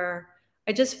know her,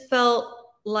 I just felt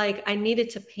like I needed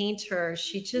to paint her.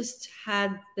 She just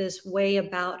had this way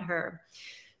about her.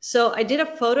 So I did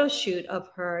a photo shoot of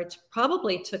her. It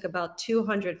probably took about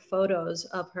 200 photos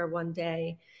of her one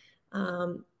day.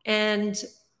 And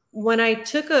when I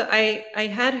took I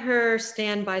had her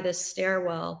stand by this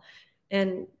stairwell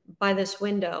and by this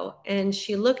window, and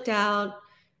she looked out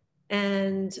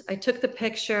and I took the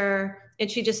picture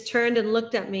and she just turned and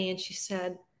looked at me and she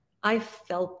said, I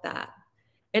felt that.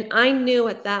 And I knew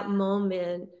at that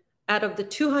moment, out of the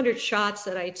 200 shots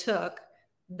that I took,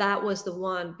 that was the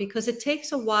one, because it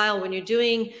takes a while when you're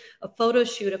doing a photo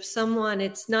shoot of someone.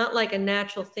 It's not like a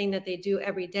natural thing that they do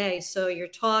every day. So you're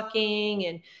talking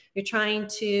and you're trying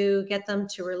to get them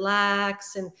to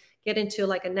relax and get into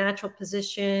like a natural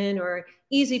position or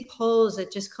easy pose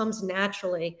that just comes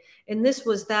naturally. And this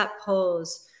was that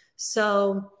pose.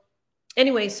 So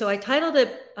anyway, so I titled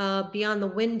it Beyond the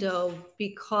Window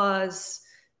because,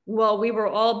 well, we were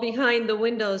all behind the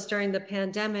windows during the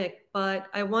pandemic, but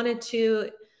I wanted to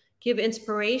give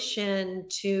inspiration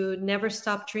to never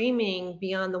stop dreaming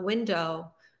beyond the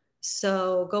window.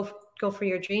 So go for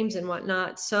your dreams and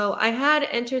whatnot. So I had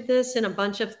entered this in a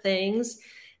bunch of things,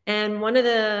 and one of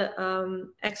the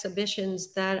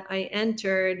exhibitions that I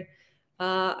entered,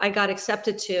 I got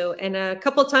accepted to. And a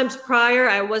couple of times prior,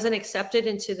 I wasn't accepted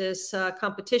into this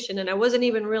competition. And I wasn't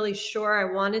even really sure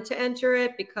I wanted to enter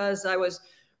it because I was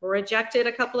rejected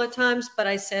a couple of times. But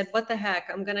I said, what the heck?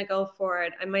 I'm going to go for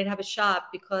it. I might have a shot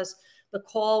because the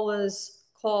call was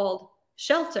called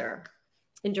Shelter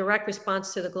in direct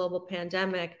response to the global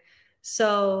pandemic.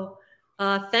 So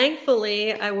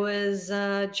thankfully, I was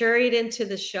juried into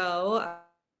the show.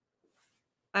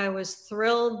 I was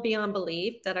thrilled beyond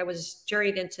belief that I was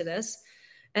juried into this.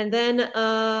 And then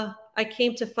I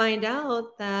came to find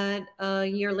out that a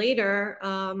year later,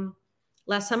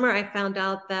 last summer, I found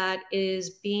out that it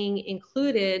is being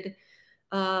included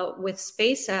with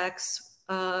SpaceX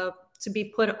to be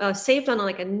put saved on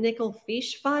like a nickel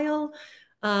fiche file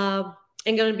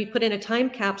and going to be put in a time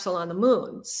capsule on the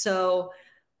moon. So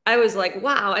I was like,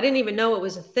 wow, I didn't even know it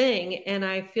was a thing. And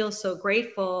I feel so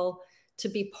grateful to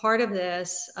be part of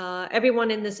this. Everyone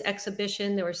in this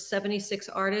exhibition, there were 76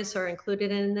 artists are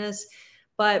included in this,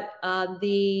 but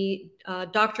the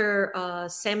Dr.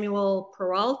 Samuel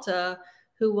Peralta,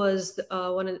 who was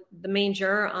one of the main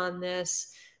juror on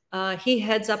this, he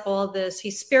heads up all this.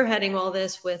 He's spearheading all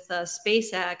this with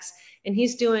SpaceX, and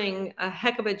he's doing a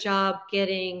heck of a job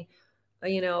getting,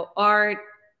 art,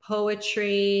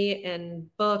 poetry, and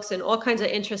books, and all kinds of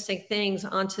interesting things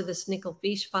onto this nickel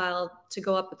fiche file to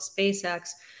go up with SpaceX.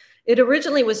 It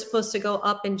originally was supposed to go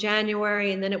up in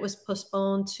January, and then it was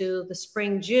postponed to the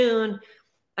spring, June.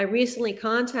 I recently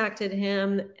contacted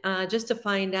him just to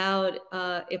find out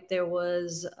if there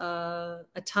was a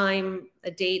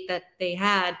date that they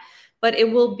had, but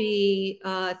it will be,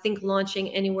 I think, launching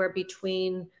anywhere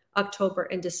between October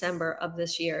and December of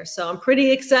this year. So I'm pretty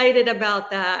excited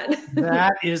about that.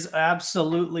 That is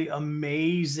absolutely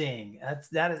amazing.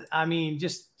 That is, I mean,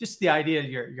 just the idea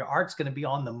your art's going to be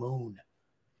on the moon.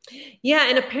 Yeah,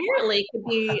 and apparently it could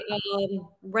be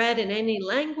read in any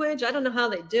language. I don't know how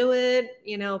they do it,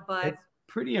 but It's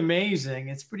pretty amazing.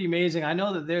 It's pretty amazing. I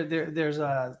know that there's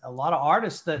a lot of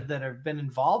artists that have been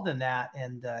involved in that,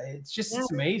 and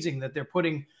it's amazing that they're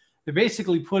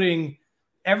basically putting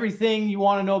everything you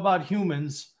want to know about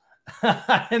humans,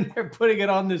 and they're putting it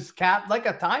on this like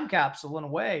a time capsule in a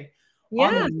way,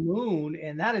 on the moon.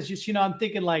 And that is just, I'm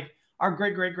thinking like our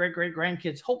great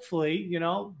grandkids, hopefully,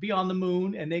 be on the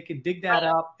moon and they can dig that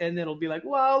up, and it'll be like,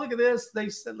 wow, look at this. They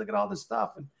said, look at all this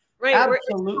stuff. And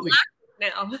absolutely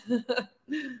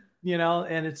now.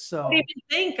 And it's so. What do you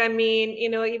think? I mean,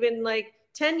 even like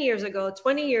 10 years ago,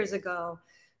 20 years ago.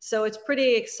 So it's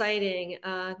pretty exciting.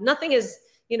 Nothing is,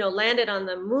 landed on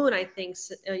the moon, I think,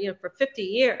 for 50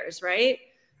 years, right?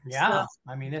 Yeah. So,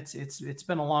 I mean, it's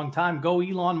been a long time. Go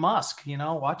Elon Musk,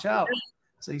 watch out.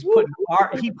 So he's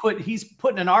putting he's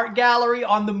putting an art gallery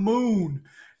on the moon.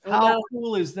 How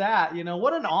cool is that?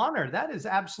 What an honor. That is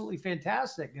absolutely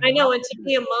fantastic. I know. And to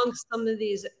be amongst some of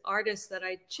these artists that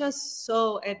I just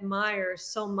so admire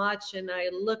so much and I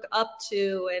look up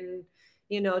to and,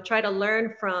 try to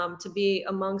learn from, to be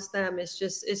amongst them, it's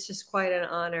just quite an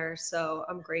honor. So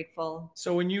I'm grateful.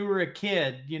 So when you were a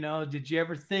kid, did you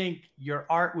ever think your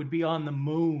art would be on the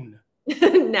moon?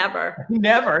 Never.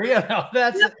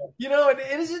 That's,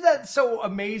 isn't that so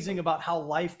amazing about how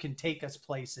life can take us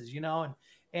places,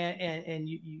 and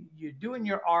you're doing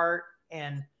your art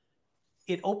and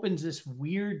it opens this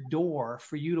weird door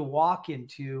for you to walk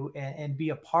into and be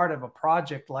a part of a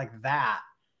project like that.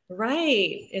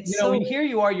 Right. It's and here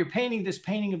you are, you're painting this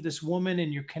painting of this woman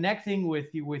and you're connecting with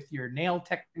your nail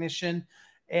technician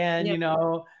and,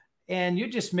 and you're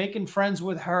just making friends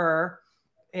with her.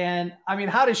 And I mean,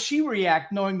 how does she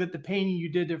react knowing that the painting you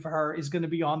did for her is going to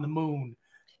be on the moon?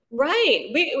 Right.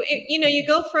 You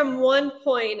go from one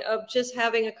point of just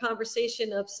having a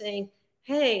conversation of saying,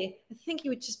 hey, I think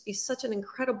you would just be such an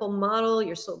incredible model.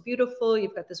 You're so beautiful.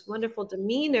 You've got this wonderful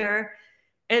demeanor.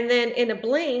 And then in a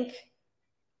blink,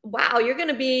 wow, you're going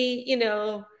to be,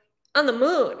 on the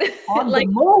moon. On the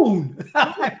moon.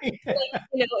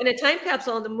 In a time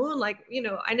capsule on the moon. Like,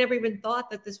 I never even thought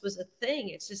that this was a thing.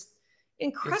 It's just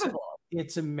incredible.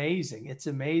 It's amazing. It's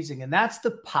amazing. And that's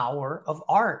the power of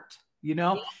art.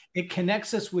 It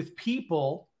connects us with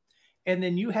people. And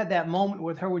then you had that moment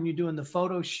with her when you're doing the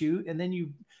photo shoot, and then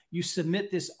you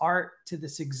submit this art to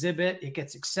this exhibit. It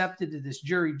gets accepted to this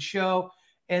juried show.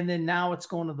 And then now it's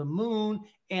going to the moon.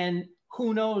 And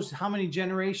who knows how many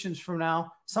generations from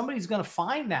now, somebody's going to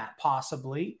find that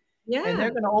possibly. Yeah. And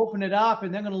they're going to open it up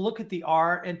and they're going to look at the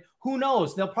art, and who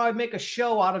knows, they'll probably make a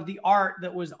show out of the art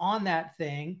that was on that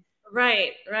thing.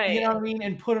 Right, right. You know what I mean?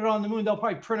 And put it on the moon. They'll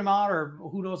probably print them out, or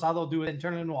who knows how they'll do it and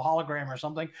turn it into a hologram or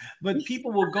something. But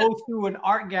people will go through an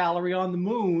art gallery on the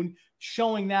moon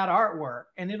showing that artwork,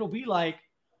 and it'll be like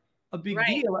a big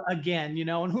deal again, you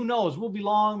know, and who knows, we'll be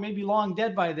maybe long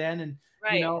dead by then. And,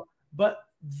 you know, but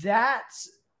that's,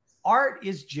 art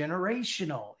is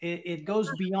generational. It goes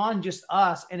beyond just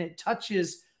us, and it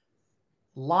touches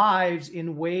lives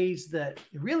in ways that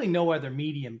really no other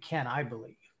medium can, I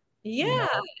believe. Yeah.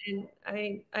 You know?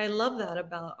 And I love that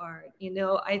about art. You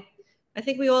know, I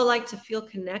think we all like to feel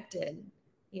connected,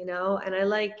 you know, and I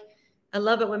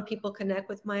love it when people connect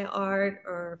with my art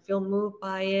or feel moved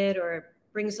by it, or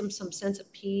brings them some sense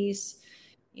of peace.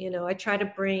 You know, I try to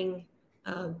bring,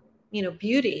 you know,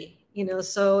 beauty, you know,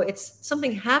 so it's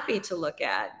something happy to look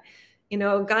at. You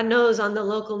know, God knows on the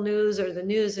local news or the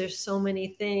news, there's so many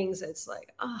things. It's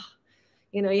like, oh,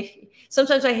 you know,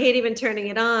 sometimes I hate even turning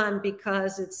it on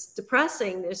because it's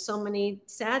depressing. There's so many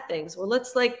sad things. Well,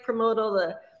 let's like promote all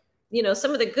the, you know,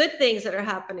 some of the good things that are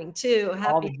happening too.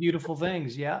 All the beautiful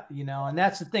things. Yeah. You know, and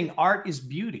that's the thing. Art is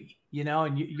beauty, you know,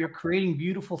 and you're creating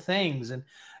beautiful things. And,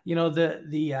 you know,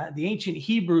 the ancient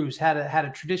Hebrews had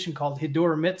a tradition called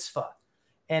Hidur Mitzvah,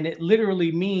 and it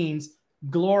literally means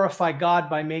glorify God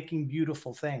by making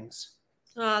beautiful things.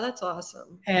 Oh, that's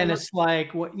awesome. And it's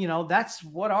like, what, you know, that's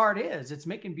what art is. It's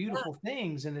making beautiful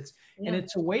things. And it's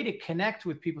a way to connect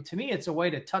with people. To me, it's a way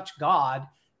to touch God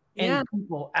and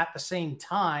people at the same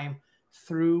time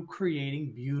through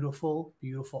creating beautiful,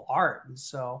 beautiful art. And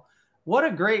so what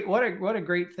a great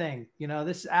thing. You know,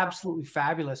 this is absolutely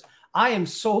fabulous. I am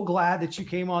so glad that you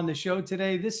came on the show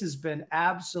today. This has been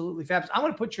absolutely fabulous. I'm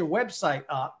going to put your website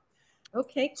up.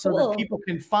 Okay, cool. So that people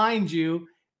can find you.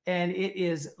 And it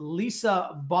is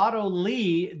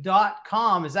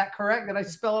LisaBottolee.com. Is that correct? Did I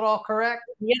spell it all correct?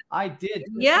 Yeah, I did.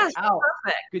 Yes,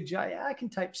 perfect. Good job. Yeah, I can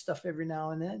type stuff every now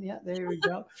and then. Yeah, there we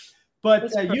go. But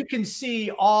you can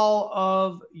see all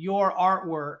of your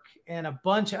artwork and a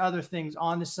bunch of other things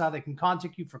on the side. They can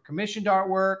contact you for commissioned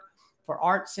artwork, for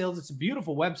art sales. It's a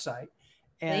beautiful website.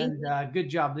 And good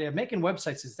job there. Making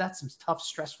websites that's some tough,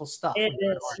 stressful stuff. It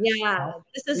is. Yeah.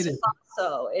 This is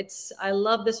Faso. I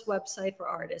love this website for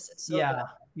artists. It's so good.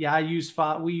 Yeah.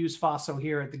 We use Faso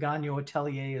here at the Gagnon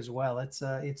Atelier as well. It's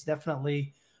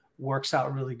definitely works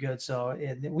out really good. So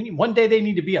one day they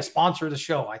need to be a sponsor of the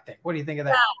show, I think. What do you think of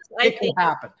that? Yes, it could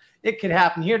happen. It could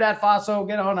happen. Hear that, Faso?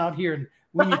 Get on out here, and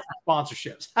we need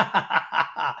sponsorships.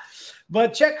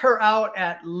 But check her out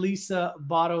at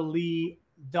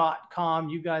LisaBottolee.com.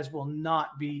 You guys will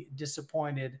not be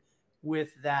disappointed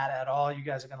with that at all. You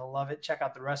guys are going to love it. Check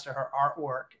out the rest of her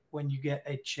artwork when you get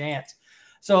a chance.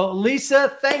 So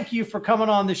Lisa, thank you for coming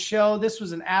on the show. This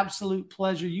was an absolute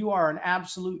pleasure. You are an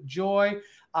absolute joy.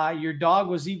 Your dog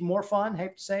was even more fun.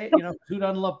 Hate to say it, you know, who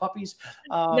doesn't love puppies?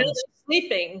 Now she's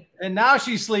sleeping. And now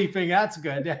she's sleeping. That's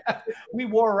good. We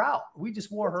wore her out. We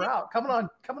just wore her out. Coming on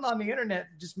the internet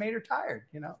just made her tired,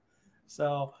 you know.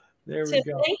 So there we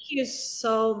go. Thank you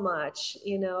so much.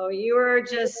 You know, you were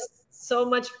just so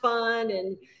much fun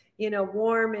and, you know,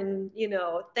 warm, and, you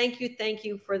know, thank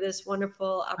you for this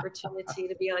wonderful opportunity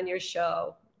to be on your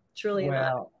show. Truly.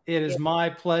 Well, it is my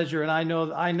pleasure. And I know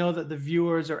that the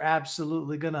viewers are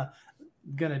absolutely gonna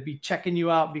be checking you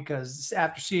out, because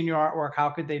after seeing your artwork, how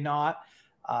could they not?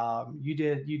 You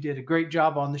did a great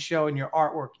job on the show, and your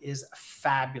artwork is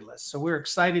fabulous. So we're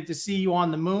excited to see you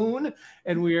on the moon,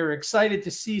 and we are excited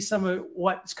to see some of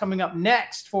what's coming up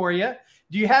next for you.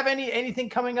 Do you have anything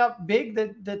coming up big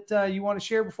that you want to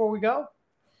share before we go?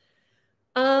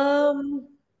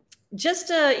 Just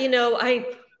you know, I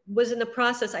was in the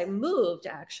process. I moved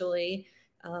actually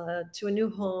to a new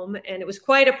home, and it was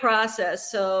quite a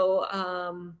process. So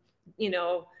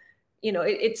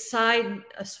it side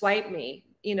swiped me,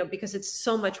 you know, because it's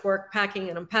so much work packing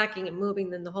and unpacking and moving,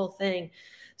 then the whole thing.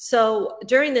 So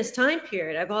during this time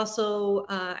period, I've also,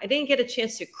 I didn't get a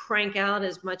chance to crank out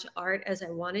as much art as I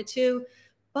wanted to,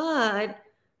 but,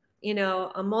 you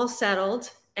know, I'm all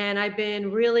settled, and I've been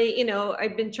really, you know,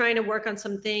 I've been trying to work on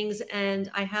some things, and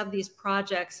I have these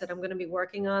projects that I'm going to be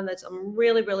working on I'm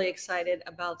really, really excited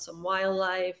about. Some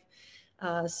wildlife.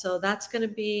 So that's going to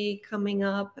be coming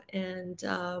up, and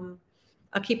I'll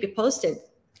keep you posted.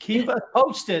 Keep us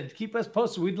posted. Keep us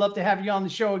posted. We'd love to have you on the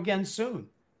show again soon.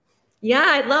 Yeah,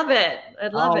 I'd love it.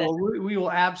 I'd love it. Well, we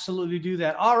will absolutely do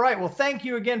that. All right. Well, thank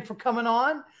you again for coming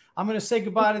on. I'm going to say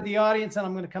goodbye to the audience, and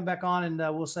I'm going to come back on, and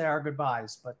we'll say our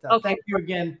goodbyes. But thank you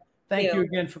again. Thank you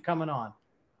again for coming on.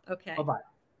 Okay. Bye-bye.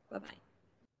 Bye-bye.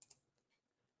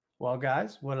 Well,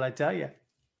 guys, what did I tell you?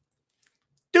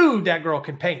 Dude, that girl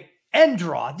can paint and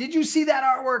draw. Did you see that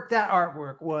artwork? That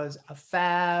artwork was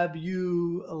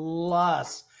fabulous.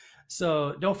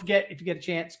 So don't forget, if you get a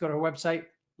chance, go to her website,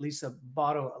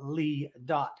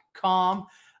 LisaLee.com.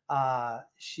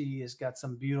 She has got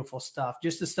some beautiful stuff.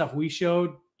 Just the stuff we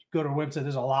showed, go to her website.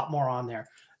 There's a lot more on there.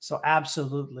 So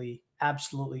absolutely,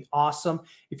 absolutely awesome.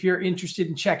 If you're interested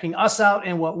in checking us out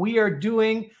and what we are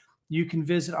doing, you can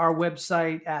visit our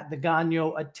website at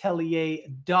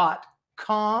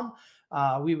thegagnoatelier.com.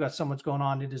 We've got so much going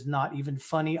on. It is not even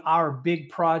funny. Our big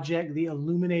project, the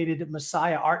Illuminated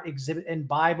Messiah Art Exhibit and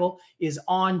Bible, is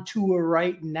on tour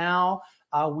right now.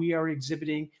 We are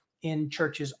exhibiting in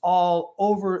churches all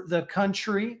over the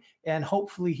country and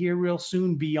hopefully here real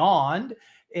soon beyond.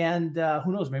 And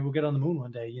who knows, maybe we'll get on the moon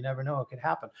one day. You never know, it could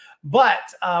happen. But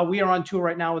we are on tour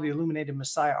right now with the Illuminated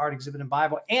Messiah Art Exhibit and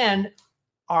Bible. And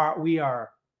we have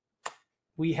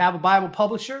a Bible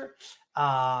publisher.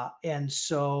 And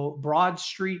so Broad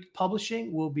Street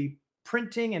Publishing will be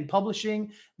printing and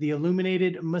publishing the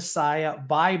Illuminated Messiah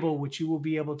Bible, which you will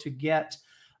be able to get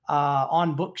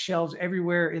on bookshelves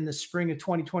everywhere in the spring of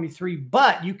 2023.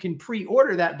 But you can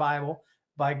pre-order that Bible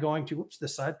by going to,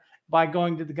 by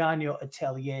going to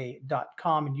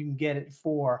thegagnoatelier.com, and you can get it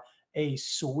for a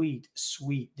sweet,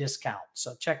 sweet discount.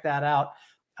 So check that out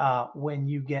when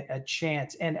you get a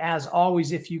chance. And as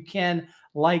always, if you can,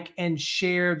 like and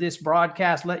share this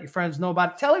broadcast, let your friends know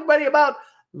about it. Tell everybody about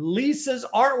Lisa's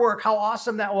artwork, how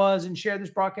awesome that was, and share this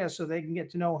broadcast so they can get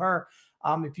to know her.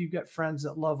 If you've got friends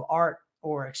that love art,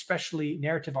 or especially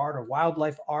narrative art or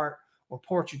wildlife art or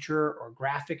portraiture or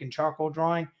graphic and charcoal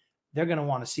drawing, they're going to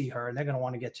want to see her and they're going to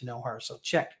want to get to know her. So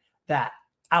check that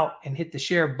out and hit the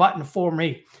share button for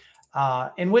me.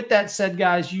 And with that said,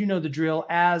 guys, you know the drill.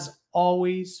 As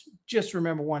always, just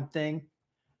remember one thing.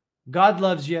 God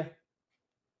loves you,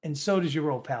 and so does your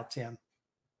old pal, Tim.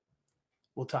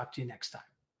 We'll talk to you next time.